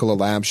 The Nikola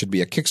Lab should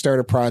be a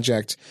Kickstarter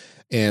project,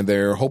 and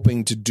they're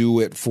hoping to do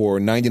it for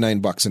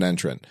 $99 an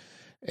entrant.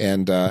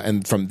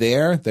 And from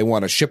there, they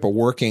want to ship a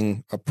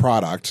working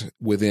product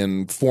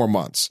within 4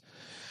 months.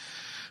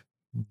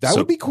 That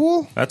would be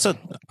cool.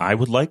 I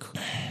would like.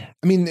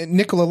 I mean,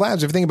 Nikola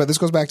Labs, if you think about it, this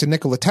goes back to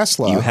Nikola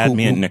Tesla. You had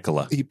me at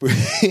Nikola. He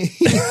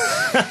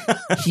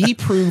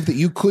proved that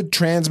you could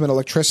transmit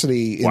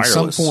electricity in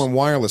some form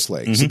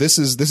wirelessly. Mm-hmm. So this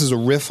is a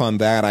riff on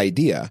that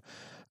idea.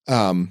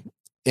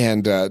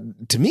 And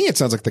to me, it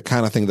sounds like the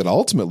kind of thing that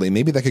ultimately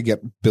maybe that could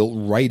get built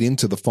right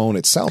into the phone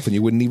itself, and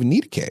you wouldn't even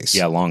need a case.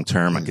 Yeah, long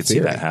term, I could see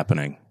that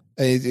happening.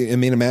 I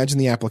mean, imagine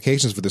the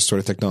applications for this sort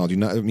of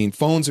technology. I mean,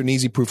 phones are an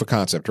easy proof of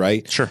concept,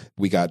 right? Sure.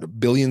 We got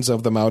billions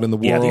of them out in the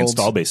world. Yeah, the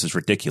install base is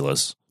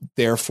ridiculous.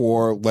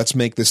 Therefore, let's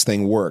make this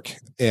thing work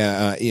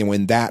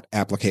in that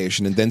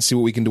application and then see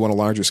what we can do on a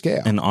larger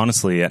scale. And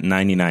honestly, at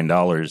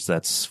 $99,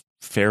 that's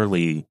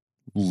fairly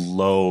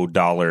low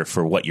dollar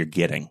for what you're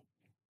getting.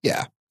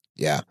 Yeah.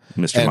 Yeah.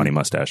 Mr. Money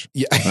Mustache.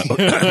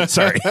 Yeah.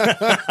 Sorry.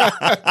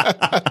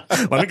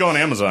 Let me go on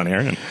Amazon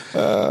here.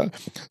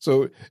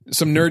 So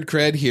some nerd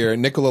cred here.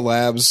 Nikola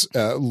Labs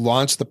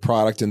launched the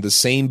product in the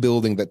same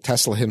building that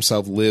Tesla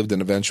himself lived and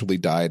eventually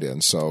died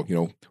in. So,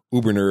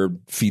 uber nerd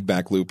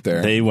feedback loop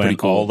there. They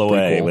went all the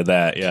way with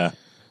that. Yeah.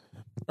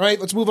 All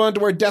right. Let's move on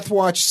to our Death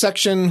Watch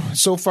section.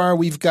 So far,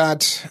 we've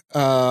got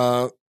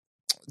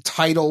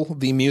Tidal,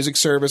 the music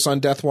service, on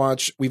Death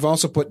Watch. We've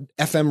also put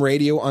FM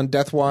radio on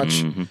Death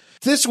Watch. Mm-hmm.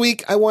 This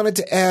week, I wanted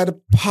to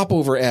add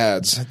popover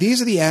ads.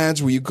 These are the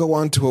ads where you go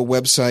onto a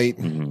website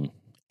and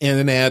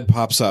an ad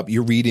pops up.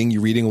 You're reading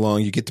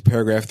along, you get to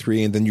paragraph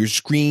 3, and then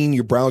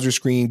your browser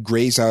screen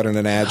grays out and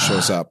an ad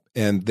shows up,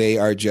 and they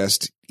are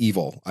just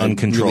evil.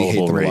 Uncontrollable I really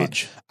hate them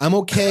rage. I'm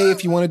okay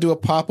if you want to do a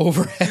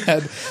popover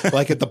ad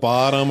like at the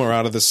bottom or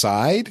out of the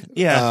side.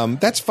 Yeah.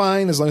 That's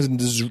fine as long as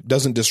it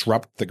doesn't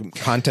disrupt the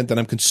content that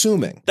I'm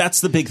consuming.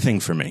 That's the big thing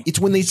for me. It's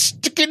when they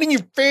stick it in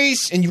your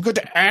face and you've got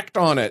to act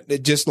on it.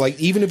 It just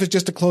even if it's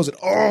just to close it,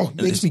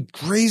 it makes me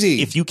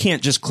crazy. If you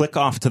can't just click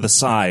off to the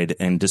side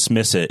and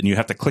dismiss it and you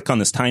have to click on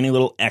this tiny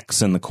little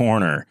X in the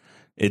corner,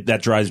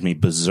 that drives me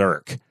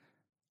berserk.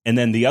 And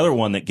then the other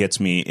one that gets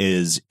me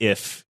is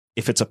if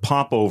it's a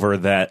popover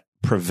that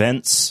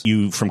prevents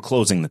you from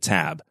closing the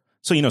tab.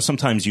 So,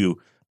 sometimes you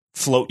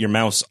float your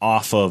mouse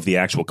off of the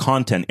actual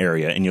content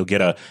area and you'll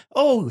get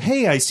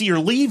hey, I see you're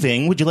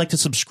leaving. Would you like to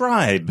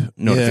subscribe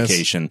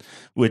notification?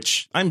 Yes.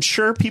 Which I'm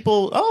sure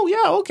people,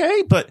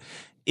 okay. But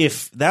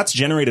if that's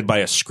generated by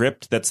a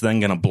script that's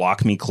then going to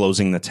block me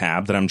closing the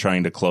tab that I'm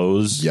trying to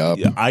close,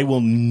 I will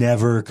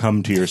never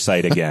come to your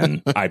site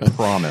again. I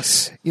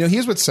promise.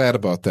 Here's what's sad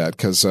about that,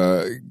 because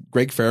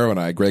Greg Farrow and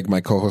I, Greg,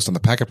 my co-host on the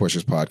Packet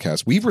Pushers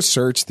podcast, we've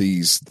researched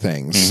these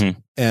things,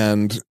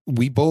 and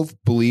we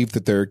both believe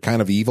that they're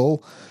kind of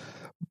evil.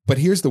 But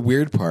here's the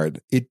weird part.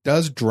 It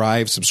does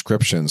drive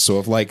subscriptions. So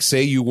if,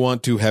 say you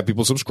want to have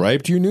people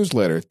subscribe to your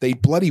newsletter, they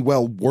bloody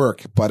well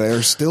work, but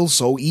they're still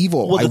so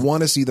evil. Well, I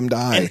want to see them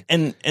die.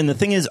 And the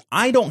thing is,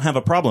 I don't have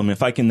a problem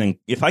if I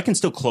can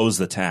still close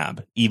the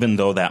tab, even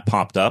though that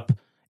popped up.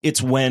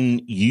 It's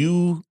when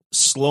you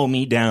slow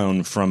me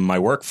down from my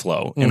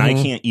workflow and I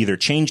can't either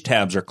change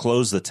tabs or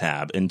close the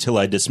tab until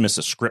I dismiss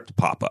a script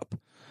pop-up.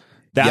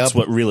 That's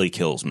what really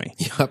kills me.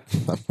 Yep,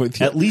 I'm with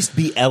you. At least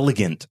be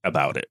elegant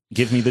about it.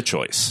 Give me the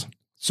choice.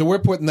 So we're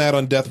putting that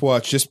on Death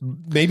Watch. Just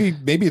maybe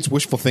it's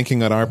wishful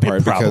thinking on our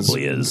part. It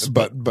probably is.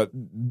 But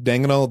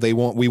dang it all, we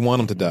want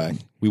them to die.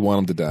 We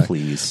want them to die.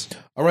 Please.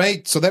 All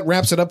right, so that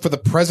wraps it up for the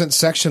present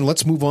section.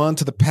 Let's move on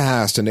to the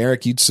past. And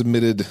Eric, you'd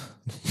submitted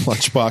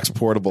Lunchbox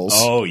Portables.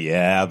 Oh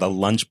yeah, the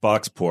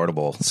Lunchbox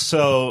Portable.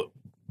 So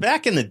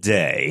back in the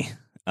day,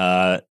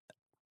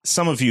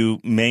 some of you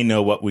may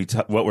know what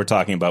we're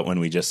talking about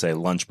when we just say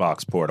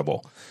Lunchbox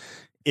Portable.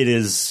 It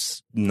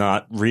is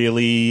not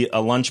really a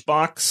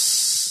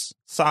lunchbox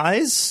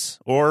size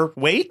or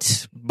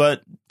weight,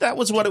 but that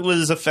was what it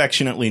was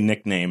affectionately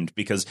nicknamed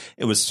because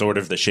it was sort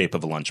of the shape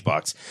of a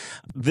lunchbox.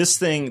 This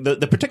thing,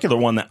 the particular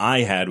one that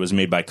I had was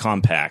made by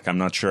Compaq. I'm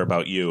not sure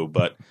about you,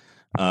 but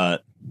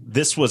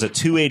this was a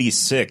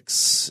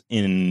 286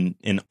 in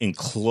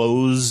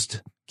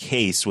enclosed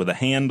case with a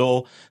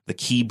handle, the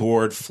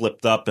keyboard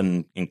flipped up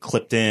and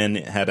clipped in.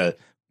 It had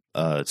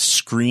a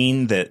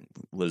screen that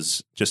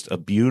was just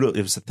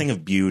it was a thing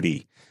of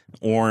beauty.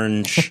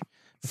 Orange,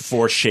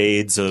 4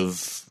 shades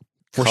of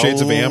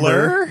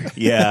amber.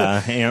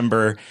 Yeah,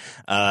 amber.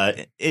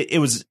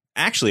 It was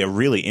actually a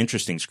really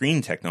interesting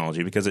screen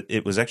technology because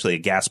it was actually a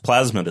gas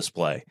plasma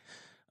display.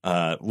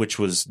 Which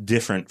was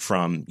different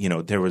from,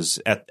 there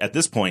was at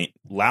this point,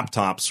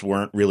 laptops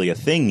weren't really a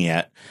thing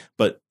yet,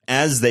 but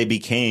as they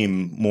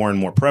became more and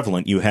more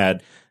prevalent, you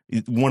had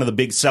one of the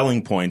big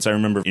selling points. I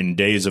remember in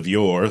days of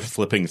yore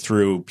flipping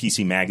through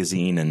PC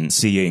Magazine and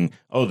seeing,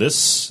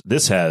 this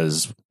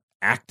has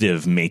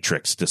active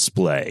matrix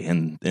display.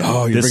 And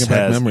you're this bringing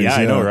back memories. Yeah,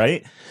 I know,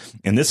 right?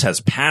 And this has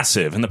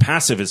passive, and the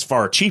passive is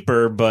far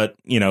cheaper, but,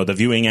 the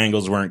viewing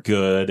angles weren't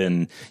good,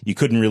 and you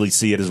couldn't really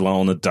see it as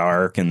well in the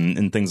dark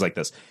and things like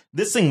this.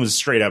 This thing was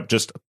straight up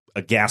just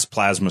a gas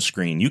plasma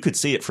screen. You could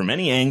see it from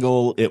any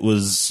angle. It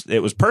was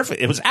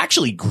perfect. It was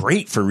actually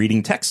great for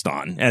reading text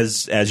on,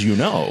 as you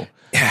know.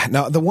 Yeah.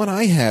 Now, the one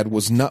I had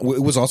was not.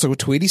 It was also a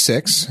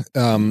 286.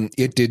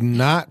 It did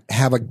not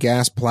have a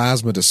gas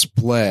plasma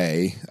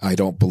display, I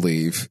don't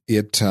believe.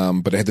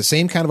 But it had the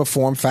same kind of a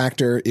form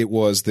factor. It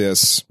was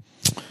this.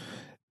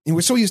 And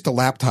we're so used to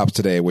laptops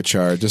today, which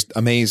are just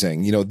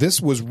amazing.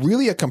 This was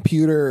really a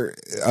computer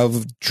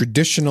of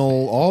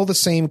traditional, all the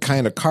same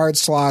kind of card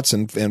slots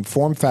and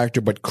form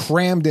factor, but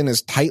crammed in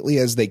as tightly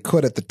as they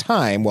could at the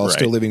time while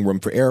still leaving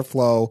room for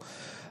airflow.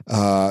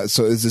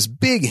 So it's this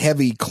big,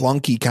 heavy,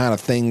 clunky kind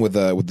of thing with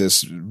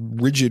this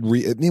rigid.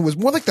 It was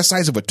more like the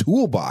size of a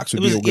toolbox.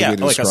 Would be a good way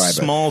to like describe a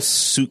small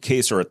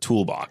suitcase or a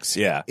toolbox.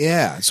 Yeah,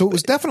 yeah. So it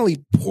was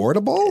definitely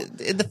portable,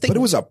 but it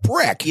was a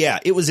brick. Yeah,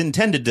 it was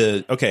intended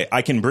to. Okay,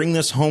 I can bring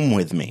this home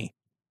with me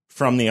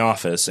from the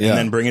office, and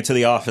then bring it to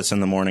the office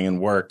in the morning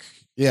and work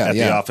at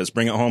the office.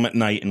 Bring it home at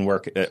night and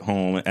work at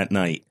home at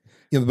night.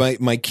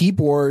 My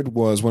keyboard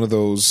was one of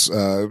those.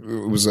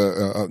 It was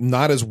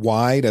not as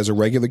wide as a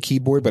regular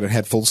keyboard, but it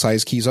had full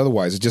size keys.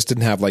 Otherwise, it just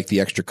didn't have like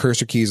the extra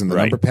cursor keys and the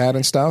number pad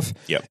and stuff.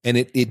 Yep. And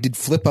it did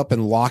flip up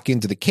and lock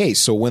into the case.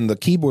 So when the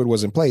keyboard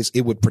was in place,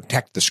 it would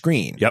protect the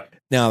screen. Yep.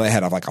 Now they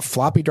had like a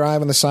floppy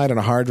drive on the side and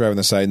a hard drive on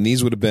the side, and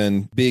these would have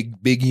been big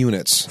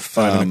units.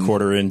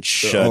 5.25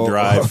 inch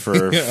drive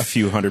for a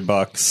few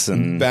 $100.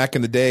 And back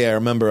in the day, I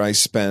remember I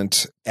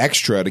spent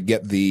extra to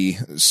get the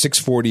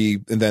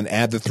 640 and then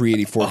add the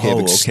 384K of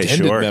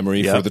extended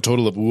memory for the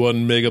total of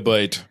 1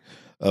 megabyte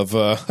of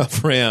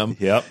RAM.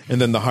 Yep. And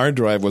then the hard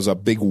drive was a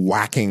big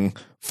whacking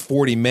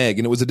 40 meg,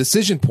 and it was a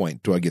decision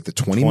point. Do I get the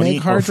 20 meg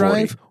hard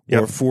drive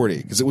or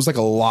 40? Because it was like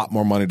a lot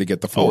more money to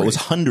get the 40. Oh, it was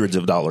hundreds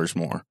of dollars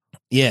more.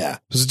 Yeah.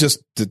 This is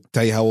just to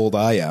tell you how old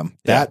I am.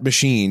 That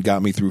machine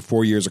got me through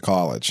 4 years of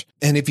college.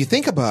 And if you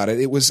think about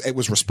it, it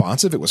was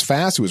responsive, it was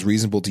fast, it was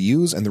reasonable to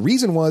use. And the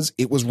reason was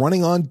it was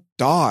running on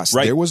DOS.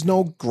 Right. There was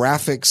no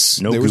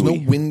graphics. There was no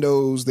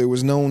Windows. There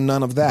was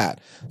none of that.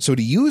 So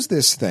to use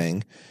this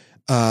thing,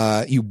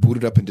 you boot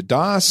it up into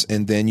DOS,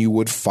 and then you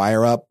would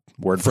fire up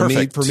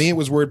WordPerfect. For me, it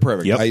was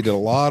WordPerfect. Yep. I did a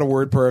lot of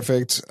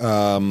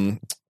WordPerfect.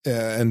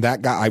 And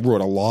I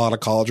wrote a lot of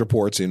college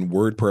reports in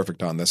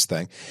WordPerfect on this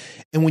thing.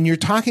 And when you're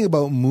talking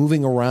about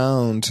moving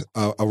around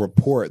a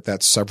report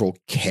that's several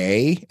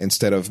K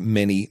instead of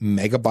many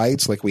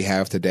megabytes like we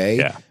have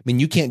today, I mean,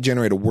 you can't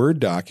generate a Word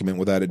document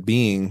without it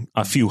being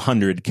a few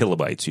hundred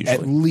kilobytes usually.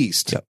 At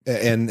least. Yep.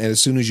 And as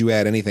soon as you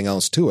add anything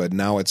else to it,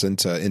 now it's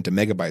into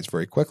megabytes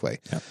very quickly.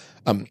 Yep.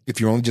 If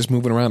you're only just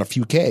moving around a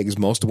few kegs,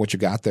 most of what you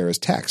got there is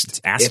text.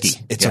 It's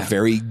ASCII. It's a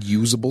very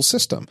usable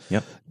system.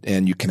 Yep.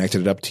 And you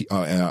connected it up to,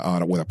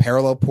 with a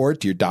parallel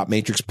port to your dot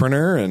matrix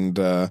printer, and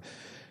those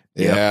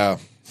are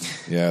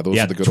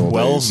the good old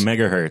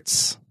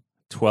days.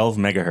 12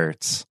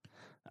 megahertz.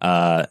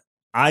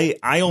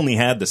 I only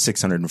had the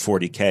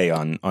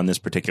 640K on this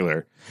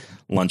particular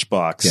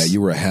lunchbox. Yeah, you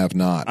were a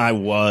have-not. I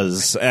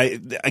was.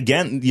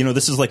 Again,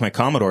 this is like my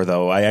Commodore,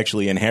 though. I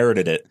actually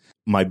inherited it.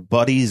 My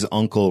buddy's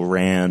uncle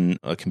ran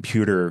a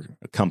computer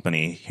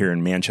company here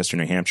in Manchester,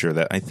 New Hampshire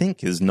that I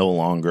think is no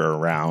longer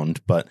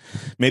around, but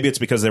maybe it's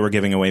because they were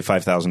giving away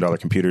 $5,000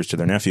 computers to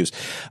their nephews.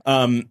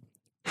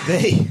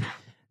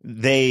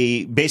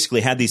 They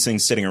basically had these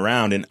things sitting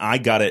around, and I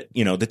got it.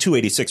 The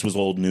 286 was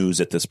old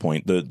news at this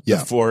point. The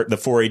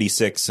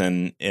 486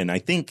 and I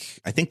think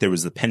there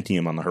was the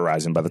Pentium on the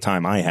horizon by the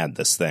time I had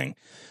this thing.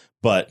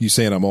 But you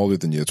saying I'm older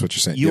than you? That's what you're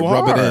saying. You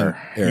rub it in, Eric.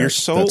 You're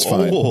so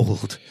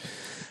old.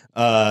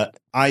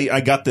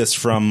 I got this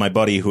from my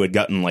buddy who had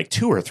gotten like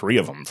 2 or 3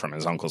 of them from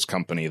his uncle's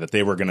company that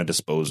they were going to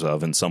dispose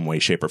of in some way,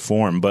 shape, or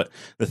form. But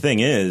the thing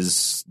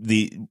is,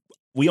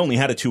 we only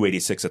had a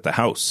 286 at the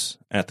house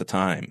at the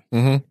time.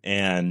 Mm-hmm.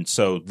 And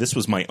so this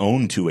was my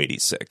own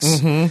 286.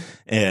 Mm-hmm.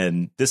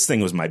 And this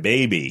thing was my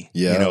baby.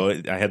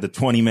 Yeah. I had the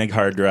 20 meg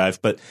hard drive,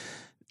 but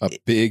a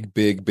big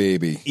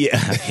baby. Yeah. A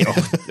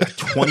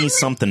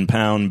 20-something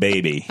pound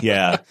baby.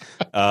 Yeah.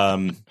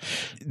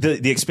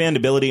 The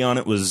expandability on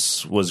it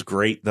was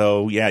great,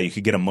 though. Yeah, you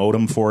could get a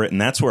modem for it,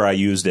 and that's where I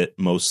used it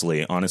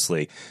mostly,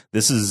 honestly.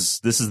 This is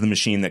the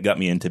machine that got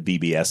me into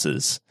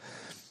BBSs.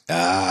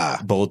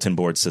 Bulletin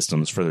board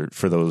systems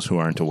for those who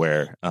aren't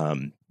aware.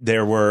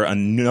 There were a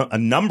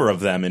number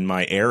of them in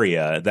my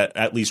area that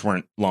at least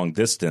weren't long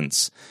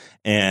distance.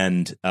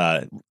 And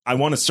I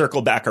want to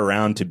circle back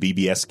around to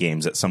BBS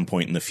games at some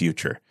point in the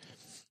future.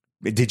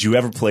 Did you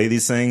ever play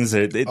these things?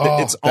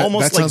 It's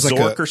almost like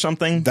Zork or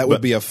something. That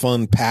would be a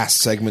fun past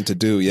segment to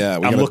do. Yeah,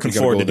 I'm looking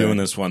forward to doing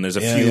this one. There's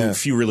a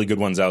few really good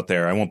ones out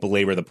there. I won't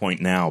belabor the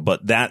point now,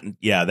 but that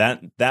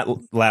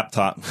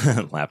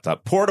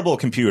laptop portable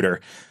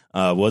computer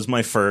was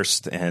my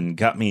first and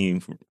got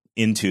me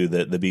into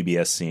the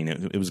BBS scene.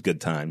 It was good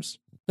times.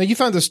 Now, you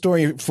found a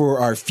story for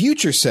our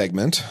future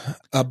segment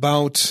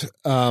about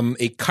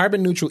a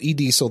carbon-neutral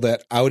e-diesel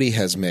that Audi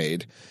has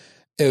made,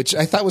 which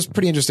I thought was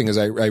pretty interesting as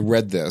I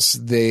read this.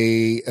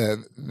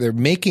 They're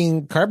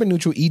making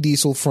carbon-neutral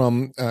e-diesel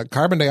from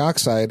carbon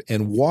dioxide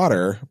and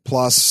water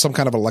plus some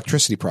kind of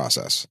electricity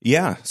process.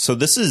 Yeah, so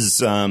this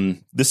is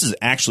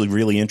actually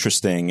really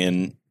interesting,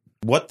 and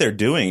what they're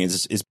doing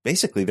is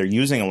basically they're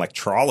using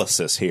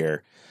electrolysis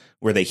here,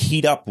 where they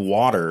heat up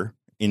water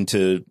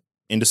into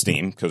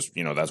steam, because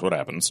that's what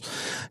happens.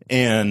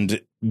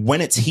 And when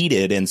it's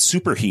heated and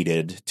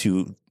superheated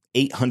to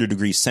 800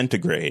 degrees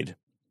centigrade,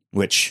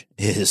 which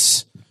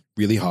is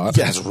really hot.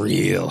 That's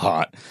real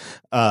hot.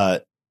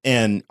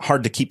 and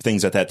hard to keep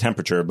things at that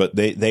temperature, but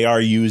they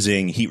are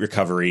using heat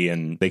recovery,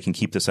 and they can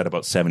keep this at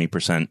about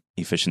 70%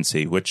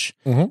 efficiency, which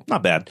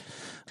not bad.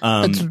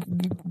 It's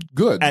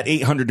good. At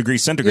 800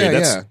 degrees centigrade,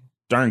 that's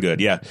darn good,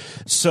 yeah.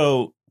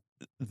 So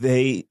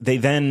they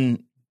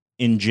then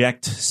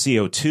inject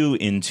CO2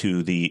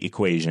 into the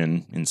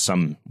equation in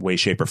some way,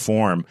 shape, or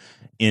form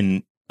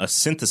in a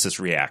synthesis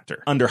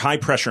reactor under high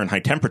pressure and high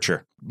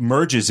temperature,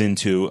 merges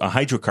into a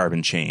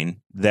hydrocarbon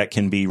chain that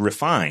can be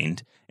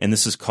refined, and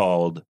this is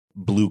called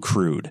blue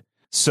crude.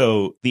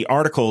 So the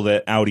article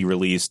that Audi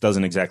released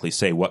doesn't exactly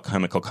say what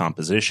chemical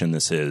composition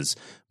this is,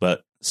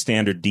 but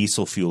standard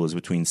diesel fuel is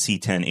between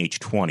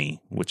C10H20,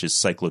 which is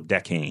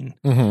cyclodecane,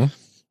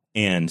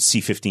 and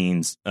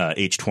C15's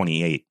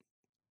H28,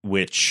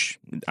 which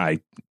I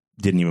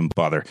didn't even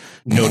bother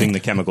noting the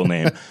chemical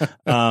name.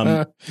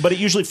 But it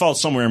usually falls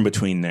somewhere in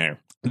between there.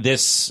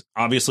 This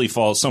obviously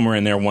falls somewhere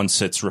in there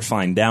once it's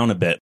refined down a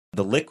bit.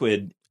 The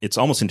liquid, it's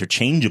almost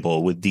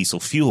interchangeable with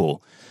diesel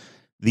fuel.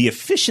 The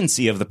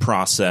efficiency of the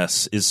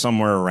process is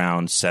somewhere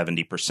around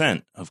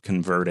 70% of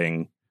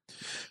converting,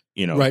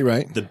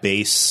 the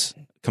base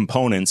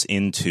components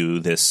into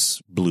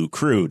this blue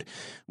crude,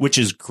 which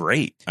is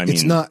great. I mean,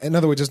 it's not. In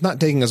other words, it's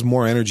not taking us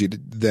more energy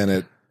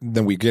than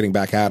we're getting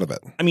back out of it.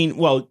 I mean,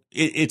 well,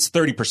 it's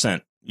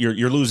 30%.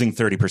 You're losing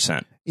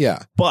 30%.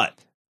 Yeah, but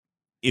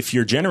if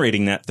you're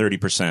generating that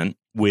 30%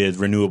 with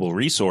renewable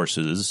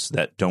resources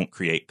that don't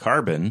create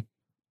carbon,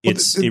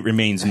 it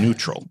remains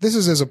neutral. This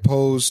is as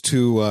opposed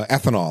to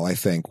ethanol, I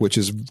think, which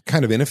is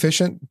kind of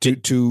inefficient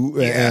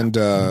and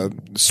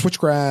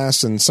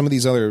switchgrass and some of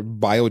these other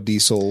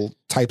biodiesel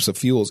types of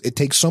fuels. It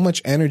takes so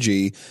much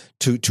energy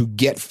to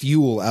get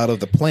fuel out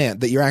of the plant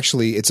that you're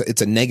actually it's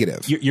a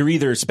negative. You're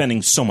either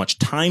spending so much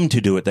time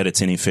to do it that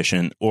it's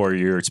inefficient, or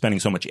you're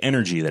spending so much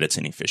energy that it's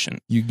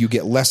inefficient. You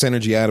get less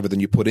energy out of it than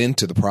you put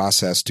into the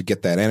process to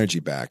get that energy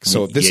back.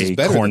 So if this is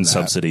better corn than that,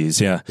 subsidies,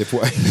 yeah,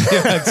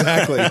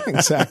 exactly.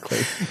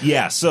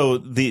 Yeah. So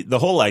the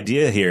whole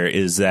idea here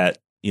is that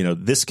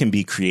this can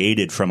be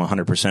created from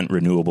 100%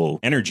 renewable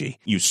energy.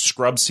 You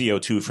scrub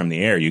CO2 from the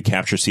air, you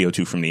capture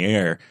CO2 from the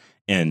air,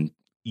 and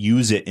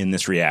use it in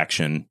this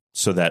reaction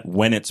so that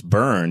when it's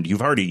burned,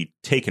 you've already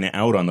taken it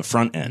out on the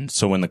front end.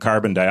 So when the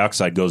carbon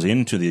dioxide goes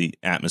into the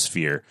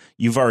atmosphere,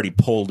 you've already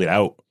pulled it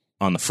out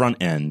on the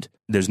front end.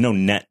 There's no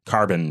net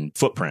carbon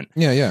footprint.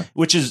 Yeah.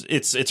 Which is,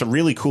 it's a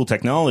really cool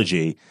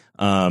technology.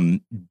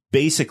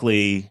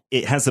 Basically,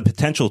 it has the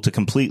potential to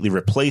completely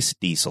replace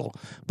diesel.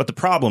 But the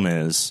problem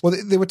is... Well,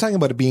 they were talking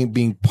about it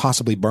being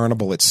possibly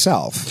burnable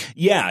itself.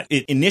 Yeah.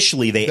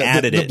 Initially, they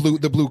added it.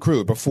 The blue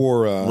crude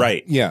before...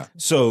 right. Yeah.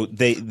 So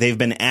they've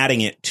been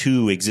adding it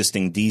to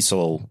existing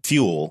diesel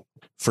fuel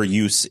for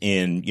use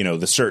in,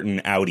 the certain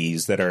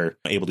Audis that are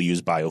able to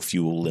use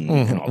biofuel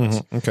and all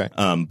this. Okay.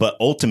 But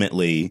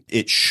ultimately,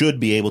 it should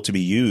be able to be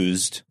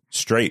used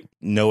straight.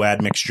 No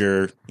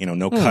admixture,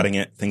 no cutting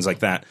it, things like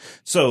that.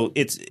 So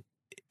it's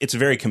a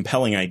very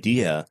compelling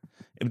idea.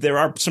 There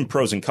are some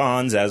pros and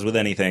cons, as with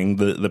anything.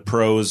 The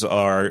pros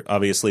are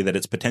obviously that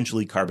it's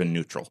potentially carbon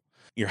neutral.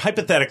 You're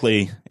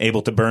hypothetically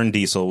able to burn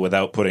diesel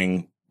without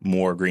putting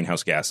more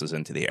greenhouse gases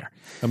into the air.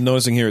 I'm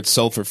noticing here it's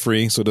sulfur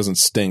free, so it doesn't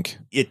stink.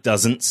 It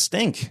doesn't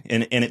stink.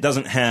 And it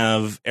doesn't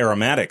have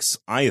aromatics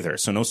either.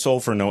 So no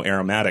sulfur, no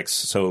aromatics.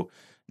 So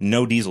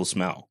no diesel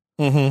smell.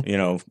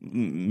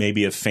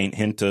 Maybe a faint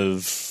hint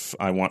of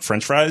I want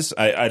French fries.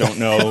 I don't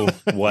know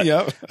what.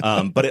 Yep.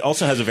 But it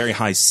also has a very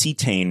high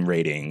cetane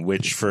rating,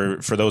 which for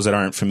those that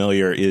aren't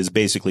familiar is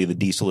basically the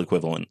diesel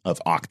equivalent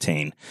of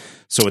octane.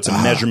 So it's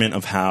a measurement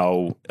of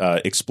how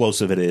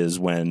explosive it is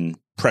when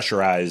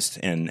pressurized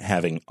and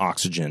having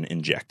oxygen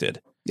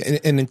injected. Yeah,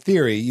 and in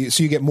theory,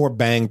 you get more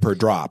bang per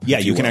drop. Yeah,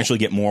 you can actually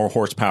get more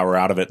horsepower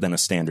out of it than a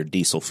standard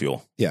diesel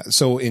fuel. Yeah,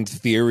 so in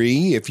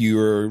theory, if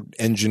your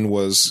engine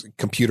was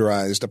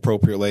computerized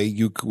appropriately,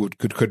 you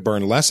could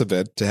burn less of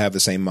it to have the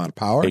same amount of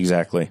power.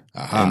 Exactly,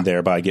 and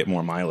thereby get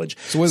more mileage.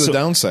 So what are the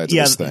downsides of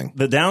this thing?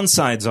 The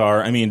downsides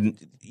are,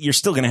 you're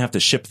still going to have to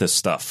ship this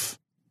stuff.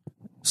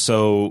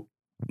 So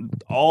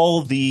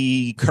all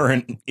the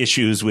current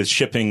issues with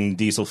shipping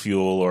diesel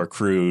fuel or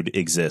crude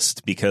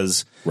exist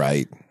because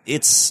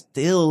it's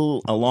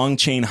still a long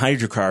chain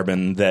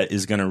hydrocarbon that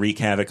is going to wreak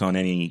havoc on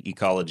any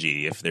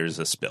ecology if there's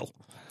a spill.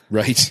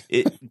 Right.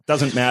 It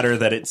doesn't matter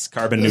that it's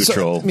carbon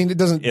neutral. So, it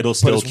doesn't. It'll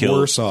still kill.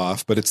 Worse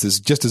off, but it's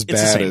just as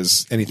bad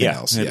as anything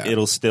else. Yeah.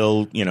 It'll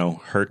still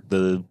hurt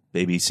the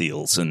baby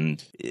seals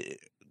and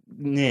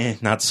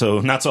not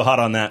so hot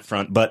on that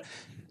front, but.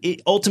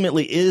 It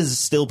ultimately is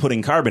still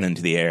putting carbon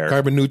into the air.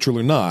 Carbon neutral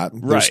or not,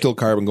 there's still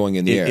carbon going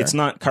in the air. It's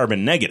not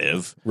carbon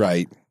negative.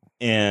 Right.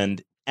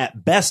 And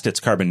at best,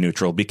 it's carbon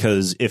neutral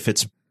because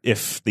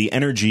if the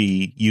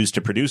energy used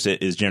to produce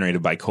it is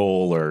generated by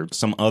coal or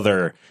some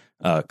other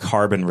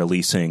carbon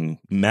releasing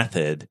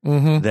method,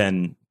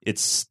 then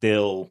it's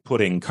still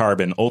putting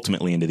carbon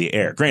ultimately into the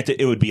air.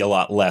 Granted, it would be a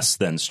lot less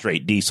than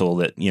straight diesel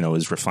that,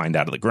 is refined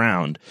out of the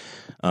ground.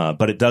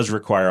 But it does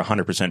require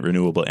 100%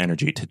 renewable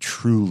energy to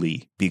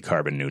truly be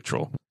carbon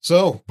neutral.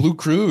 So, blue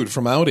crude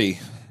from Audi.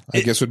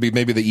 I guess would be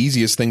maybe the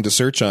easiest thing to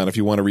search on if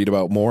you want to read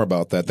about more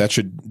about that. That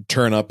should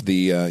turn up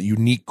the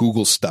unique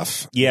Google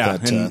stuff. Yeah,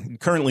 and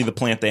currently the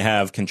plant they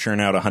have can churn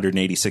out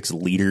 186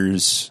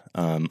 liters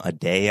a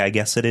day. I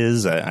guess it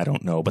is. I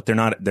don't know, but they're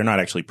not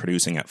actually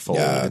producing at full.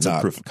 It's a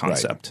proof of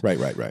concept. Right.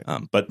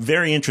 But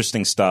very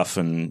interesting stuff,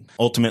 and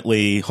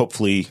ultimately,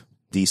 hopefully,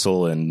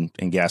 diesel and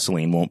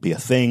gasoline won't be a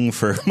thing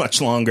for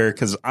much longer,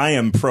 because I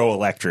am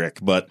pro-electric,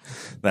 but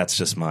that's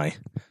just my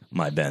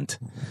bent.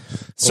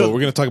 So we're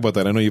going to talk about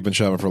that. I know you've been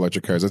shopping for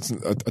electric cars. That's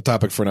a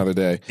topic for another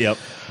day. Yep.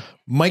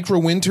 Micro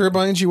wind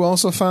turbines you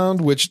also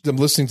found, which I'm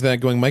listening to that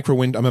going, micro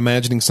wind, I'm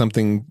imagining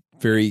something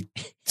very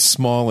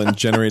small and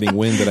generating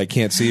wind that I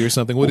can't see or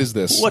something. What is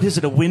this? What is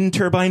it, a wind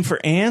turbine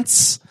for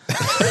ants?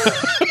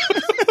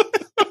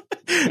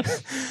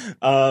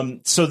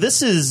 So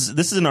this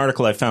is an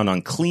article I found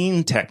on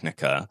Clean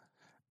Technica.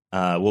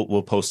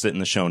 We'll post it in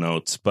the show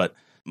notes. But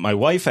my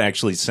wife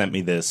actually sent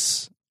me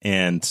this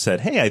and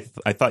said, "Hey,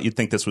 I thought you'd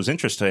think this was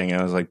interesting."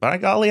 And I was like, "By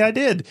golly, I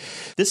did."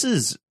 This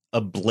is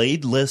a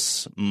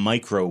bladeless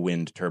micro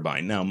wind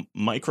turbine. Now,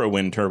 micro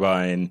wind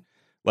turbine,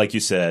 like you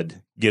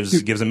said,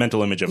 gives a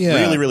mental image of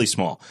really, really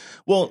small.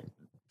 Well,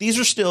 these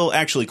are still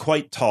actually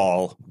quite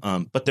tall,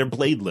 but they're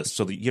bladeless,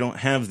 so that you don't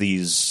have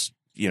these.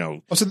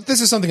 So this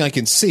is something I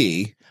can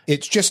see.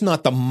 It's just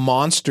not the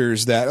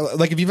monsters that,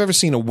 like, if you've ever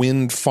seen a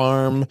wind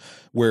farm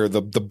where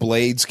the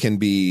blades can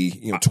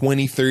be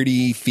 20,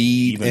 30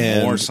 feet.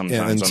 Even more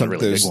sometimes on the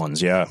really big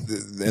ones, yeah.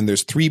 And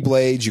there's 3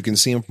 blades. You can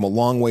see them from a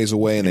long ways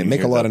away, and they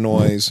make a lot of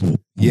noise.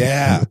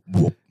 Yeah.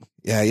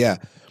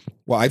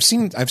 Well, I've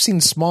seen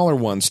smaller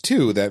ones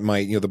too that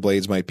might, the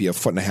blades might be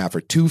 1.5 feet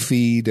or 2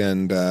 feet,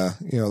 and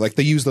like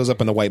they use those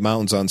up in the White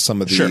Mountains on some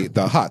of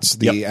the huts.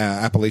 The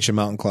Appalachian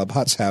Mountain Club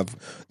huts have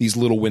these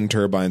little wind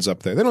turbines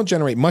up there. They don't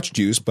generate much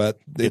juice, but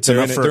they're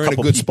in a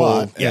good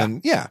spot. Yeah.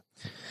 And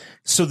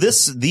so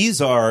these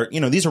are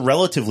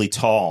relatively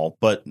tall,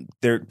 but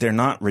they're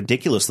not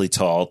ridiculously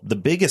tall. The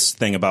biggest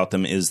thing about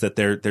them is that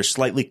they're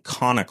slightly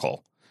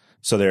conical.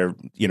 So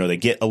they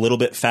get a little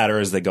bit fatter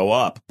as they go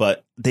up,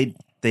 but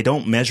they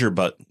don't measure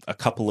but a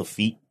couple of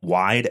feet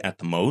wide at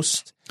the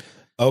most.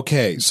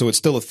 Okay, so it's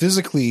still a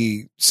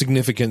physically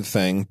significant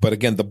thing, but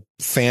again, the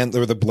fan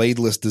or the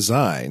bladeless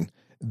design,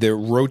 they're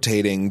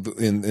rotating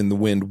in the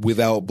wind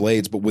without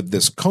blades, but with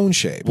this cone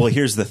shape. Well,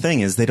 here's the thing: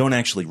 is they don't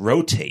actually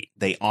rotate;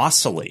 they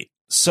oscillate.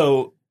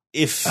 So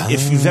if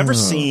you've ever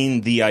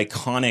seen the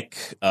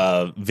iconic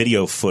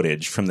video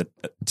footage from the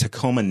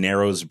Tacoma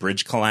Narrows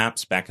Bridge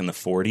collapse back in the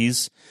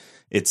 40s,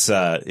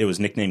 it was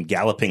nicknamed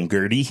Galloping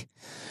Gertie.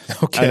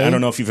 Okay. I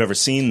don't know if you've ever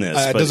seen this.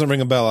 It doesn't ring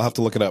a bell. I'll have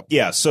to look it up.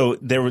 Yeah, so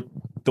the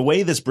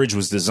way this bridge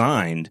was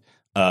designed,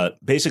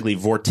 basically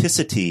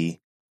vorticity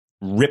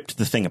ripped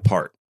the thing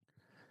apart.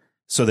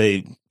 So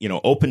they,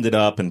 opened it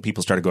up and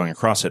people started going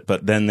across it.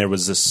 But then there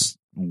was this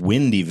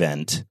wind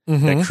event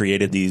that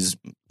created these,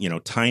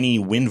 tiny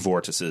wind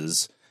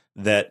vortices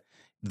that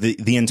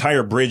the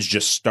entire bridge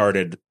just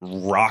started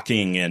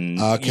rocking, and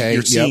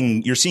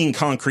you're seeing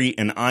concrete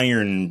and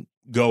iron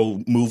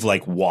move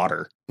like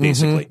water,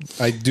 basically.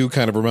 I do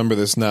kind of remember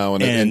this now,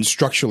 and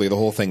structurally the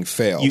whole thing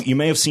failed. You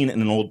may have seen it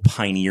in an old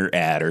Pioneer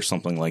ad or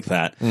something like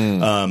that.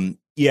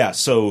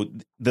 So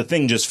the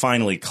thing just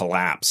finally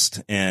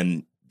collapsed,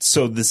 and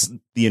so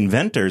the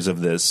inventors of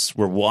this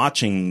were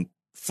watching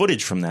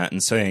footage from that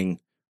and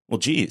saying, well,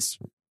 geez,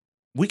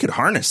 we could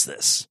harness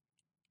this.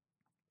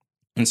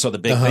 And so the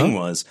big thing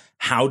was,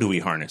 how do we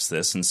harness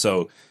this? And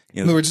so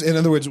in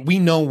other words, we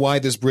know why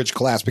this bridge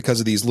collapsed because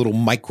of these little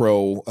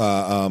micro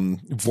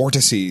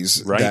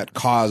vortices that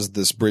caused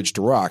this bridge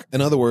to rock.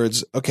 In other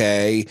words,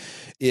 okay,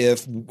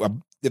 if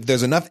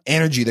there's enough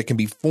energy that can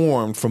be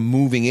formed from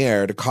moving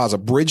air to cause a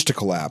bridge to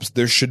collapse,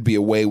 there should be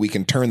a way we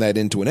can turn that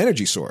into an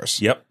energy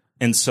source. Yep.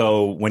 And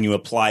so when you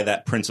apply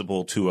that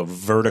principle to a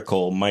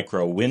vertical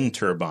micro wind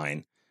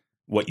turbine,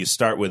 what you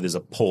start with is a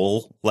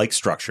pole-like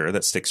structure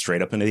that sticks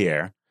straight up into the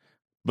air.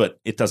 But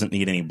it doesn't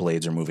need any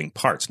blades or moving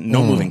parts.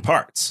 No moving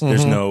parts.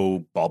 There's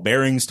no ball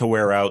bearings to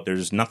wear out.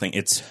 There's nothing.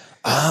 It's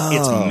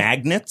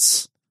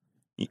magnets,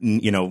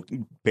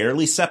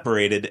 barely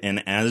separated.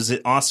 And as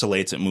it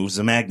oscillates, it moves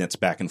the magnets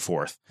back and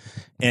forth.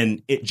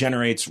 And it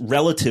generates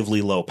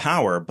relatively low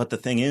power. But the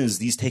thing is,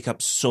 these take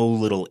up so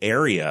little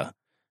area,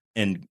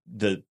 and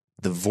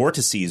the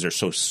vortices are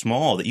so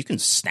small that you can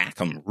stack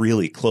them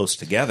really close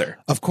together.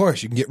 Of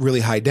course, you can get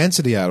really high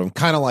density out of them,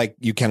 kind of like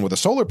you can with a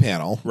solar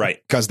panel.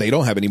 Right. Because they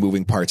don't have any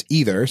moving parts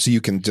either. So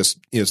you can just,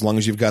 as long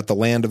as you've got the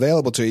land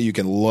available to you, you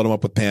can load them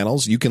up with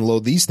panels. You can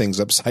load these things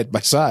up side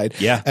by side.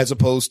 Yeah. As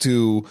opposed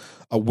to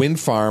a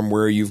wind farm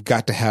where you've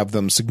got to have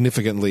them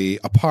significantly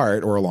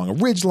apart or along a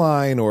ridge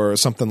line or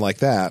something like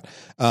that.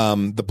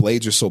 The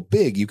blades are so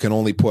big, you can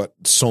only put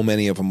so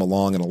many of them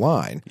along in a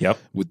line. Yep.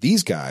 With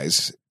these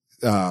guys,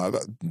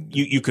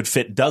 you could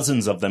fit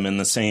dozens of them in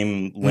the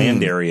same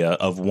land area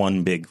of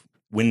one big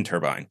wind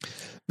turbine.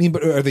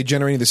 But are they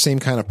generating the same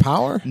kind of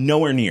power?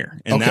 Nowhere near.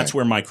 And that's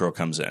where micro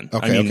comes in.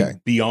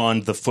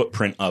 Beyond the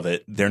footprint of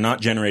it, they're not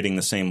generating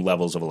the same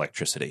levels of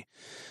electricity,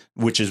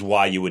 which is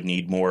why you would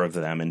need more of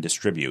them and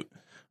distribute.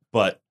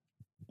 But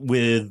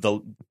with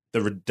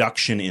the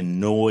reduction in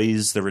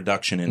noise, the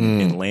reduction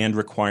in land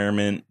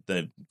requirement,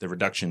 the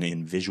reduction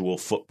in visual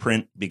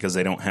footprint, because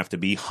they don't have to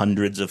be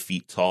hundreds of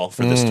feet tall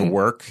for this to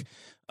work.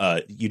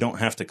 You don't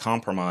have to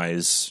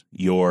compromise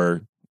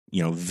your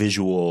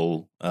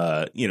visual.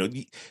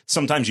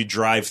 Sometimes you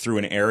drive through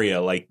an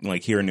area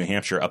like here in New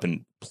Hampshire, up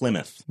in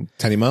Plymouth.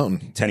 Tenny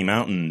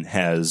Mountain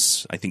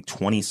has, I think,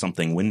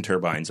 20-something wind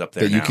turbines up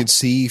there that you could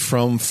see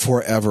from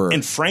forever.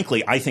 And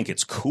frankly, I think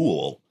it's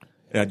cool.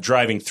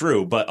 Driving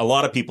through, but a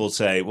lot of people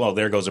say, well,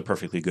 there goes a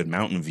perfectly good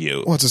mountain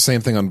view. Well, it's the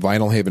same thing on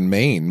Vinyl Haven,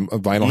 Maine.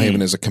 Vinyl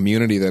Haven is a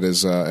community that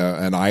is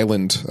an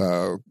island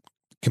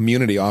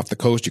community off the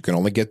coast. You can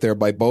only get there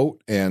by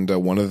boat, and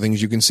one of the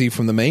things you can see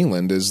from the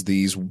mainland is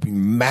these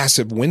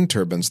massive wind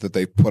turbines that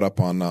they put up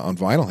on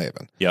Vinyl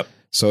Haven. Yep.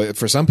 So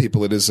for some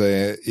people, it is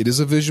a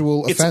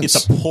visual offense.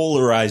 It's a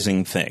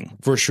polarizing thing.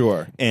 For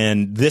sure.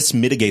 And this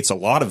mitigates a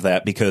lot of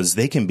that, because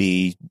they can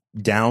be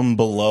down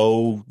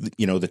below,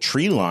 the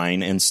tree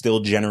line and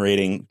still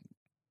generating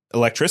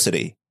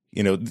electricity.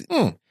 They're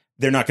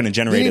not going to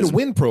generate. You need a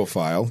wind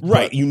profile.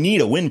 Right. You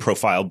need a wind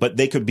profile, but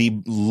they could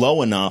be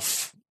low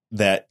enough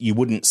that you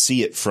wouldn't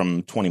see it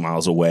from 20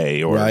 miles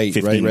away or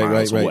 15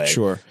 miles away.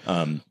 Sure.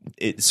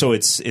 So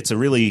it's a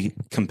really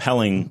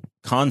compelling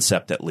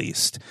concept. At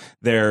least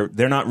they're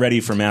not ready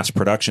for mass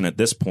production at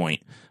this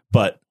point,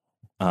 but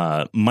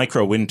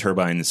micro wind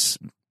turbines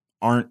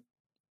aren't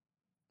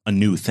a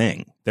new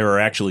thing. There are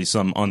actually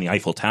some on the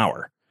Eiffel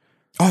Tower.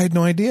 Oh, I had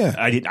no idea.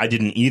 I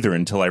didn't either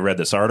until I read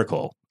this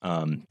article.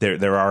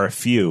 There are a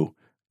few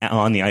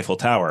on the Eiffel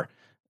Tower.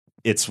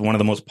 It's one of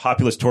the most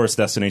populous tourist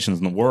destinations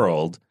in the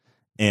world,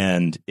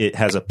 and it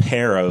has a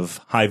pair of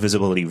high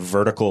visibility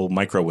vertical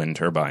micro wind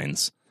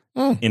turbines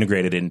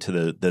integrated into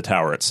the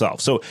tower itself.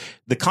 So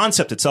the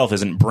concept itself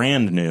isn't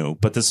brand new,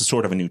 but this is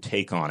sort of a new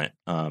take on it.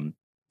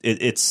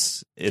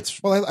 It's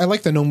well, I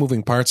like the no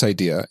moving parts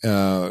idea,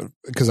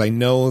 because I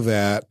know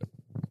that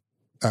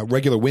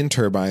regular wind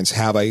turbines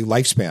have a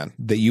lifespan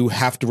that you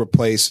have to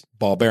replace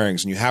ball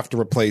bearings, and you have to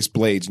replace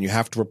blades, and you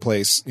have to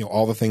replace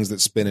all the things that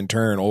spin and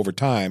turn over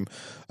time,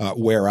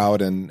 wear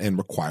out and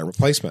require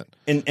replacement.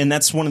 And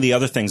that's one of the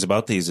other things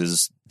about these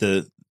is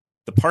the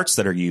parts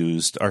that are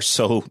used are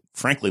so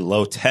frankly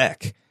low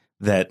tech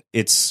that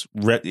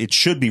it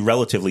should be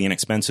relatively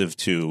inexpensive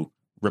to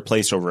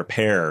replace or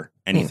repair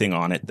anything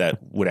on it that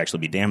would actually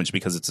be damaged,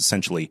 because it's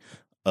essentially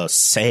a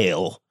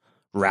sail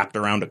wrapped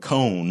around a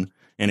cone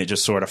and it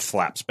just sort of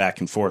flaps back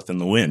and forth in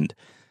the wind.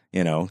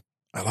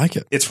 I like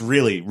it. It's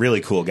really,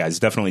 really cool, guys.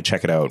 Definitely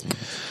check it out.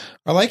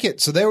 I like it.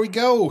 So there we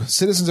go.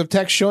 Citizens of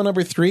Tech show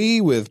number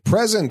 3 with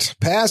present,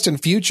 past,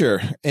 and future.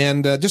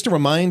 And just a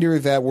reminder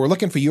that we're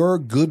looking for your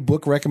good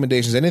book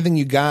recommendations. Anything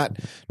you got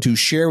to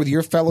share with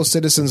your fellow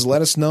citizens,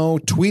 let us know.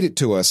 Tweet it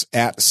to us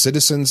at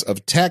Citizens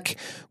of Tech.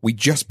 We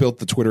just built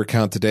the Twitter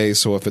account today,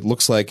 so if it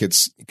looks like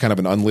it's kind of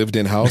an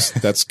unlived-in house,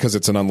 that's because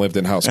it's an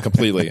unlived-in house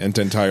completely and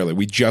entirely.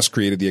 We just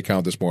created the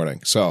account this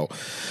morning. So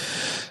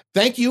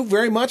thank you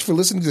very much for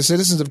listening to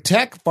Citizens of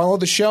Tech. Follow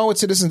the show at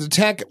Citizens of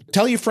Tech.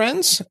 Tell your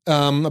friends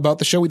about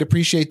the show. We'd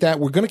appreciate that.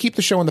 We're going to keep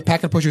the show on the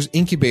Packet Pushers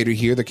Incubator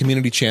here, the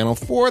community channel,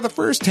 for the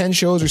first 10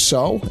 shows or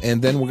so,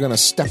 and then we're going to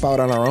step out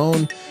on our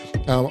own.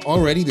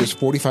 Already, there's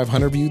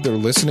 4,500 of you that are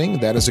listening.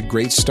 That is a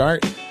great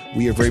start.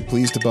 We are very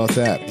pleased about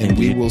that, and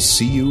we will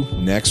see you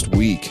next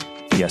week.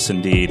 Yes,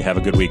 indeed. Have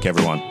a good week,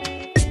 everyone.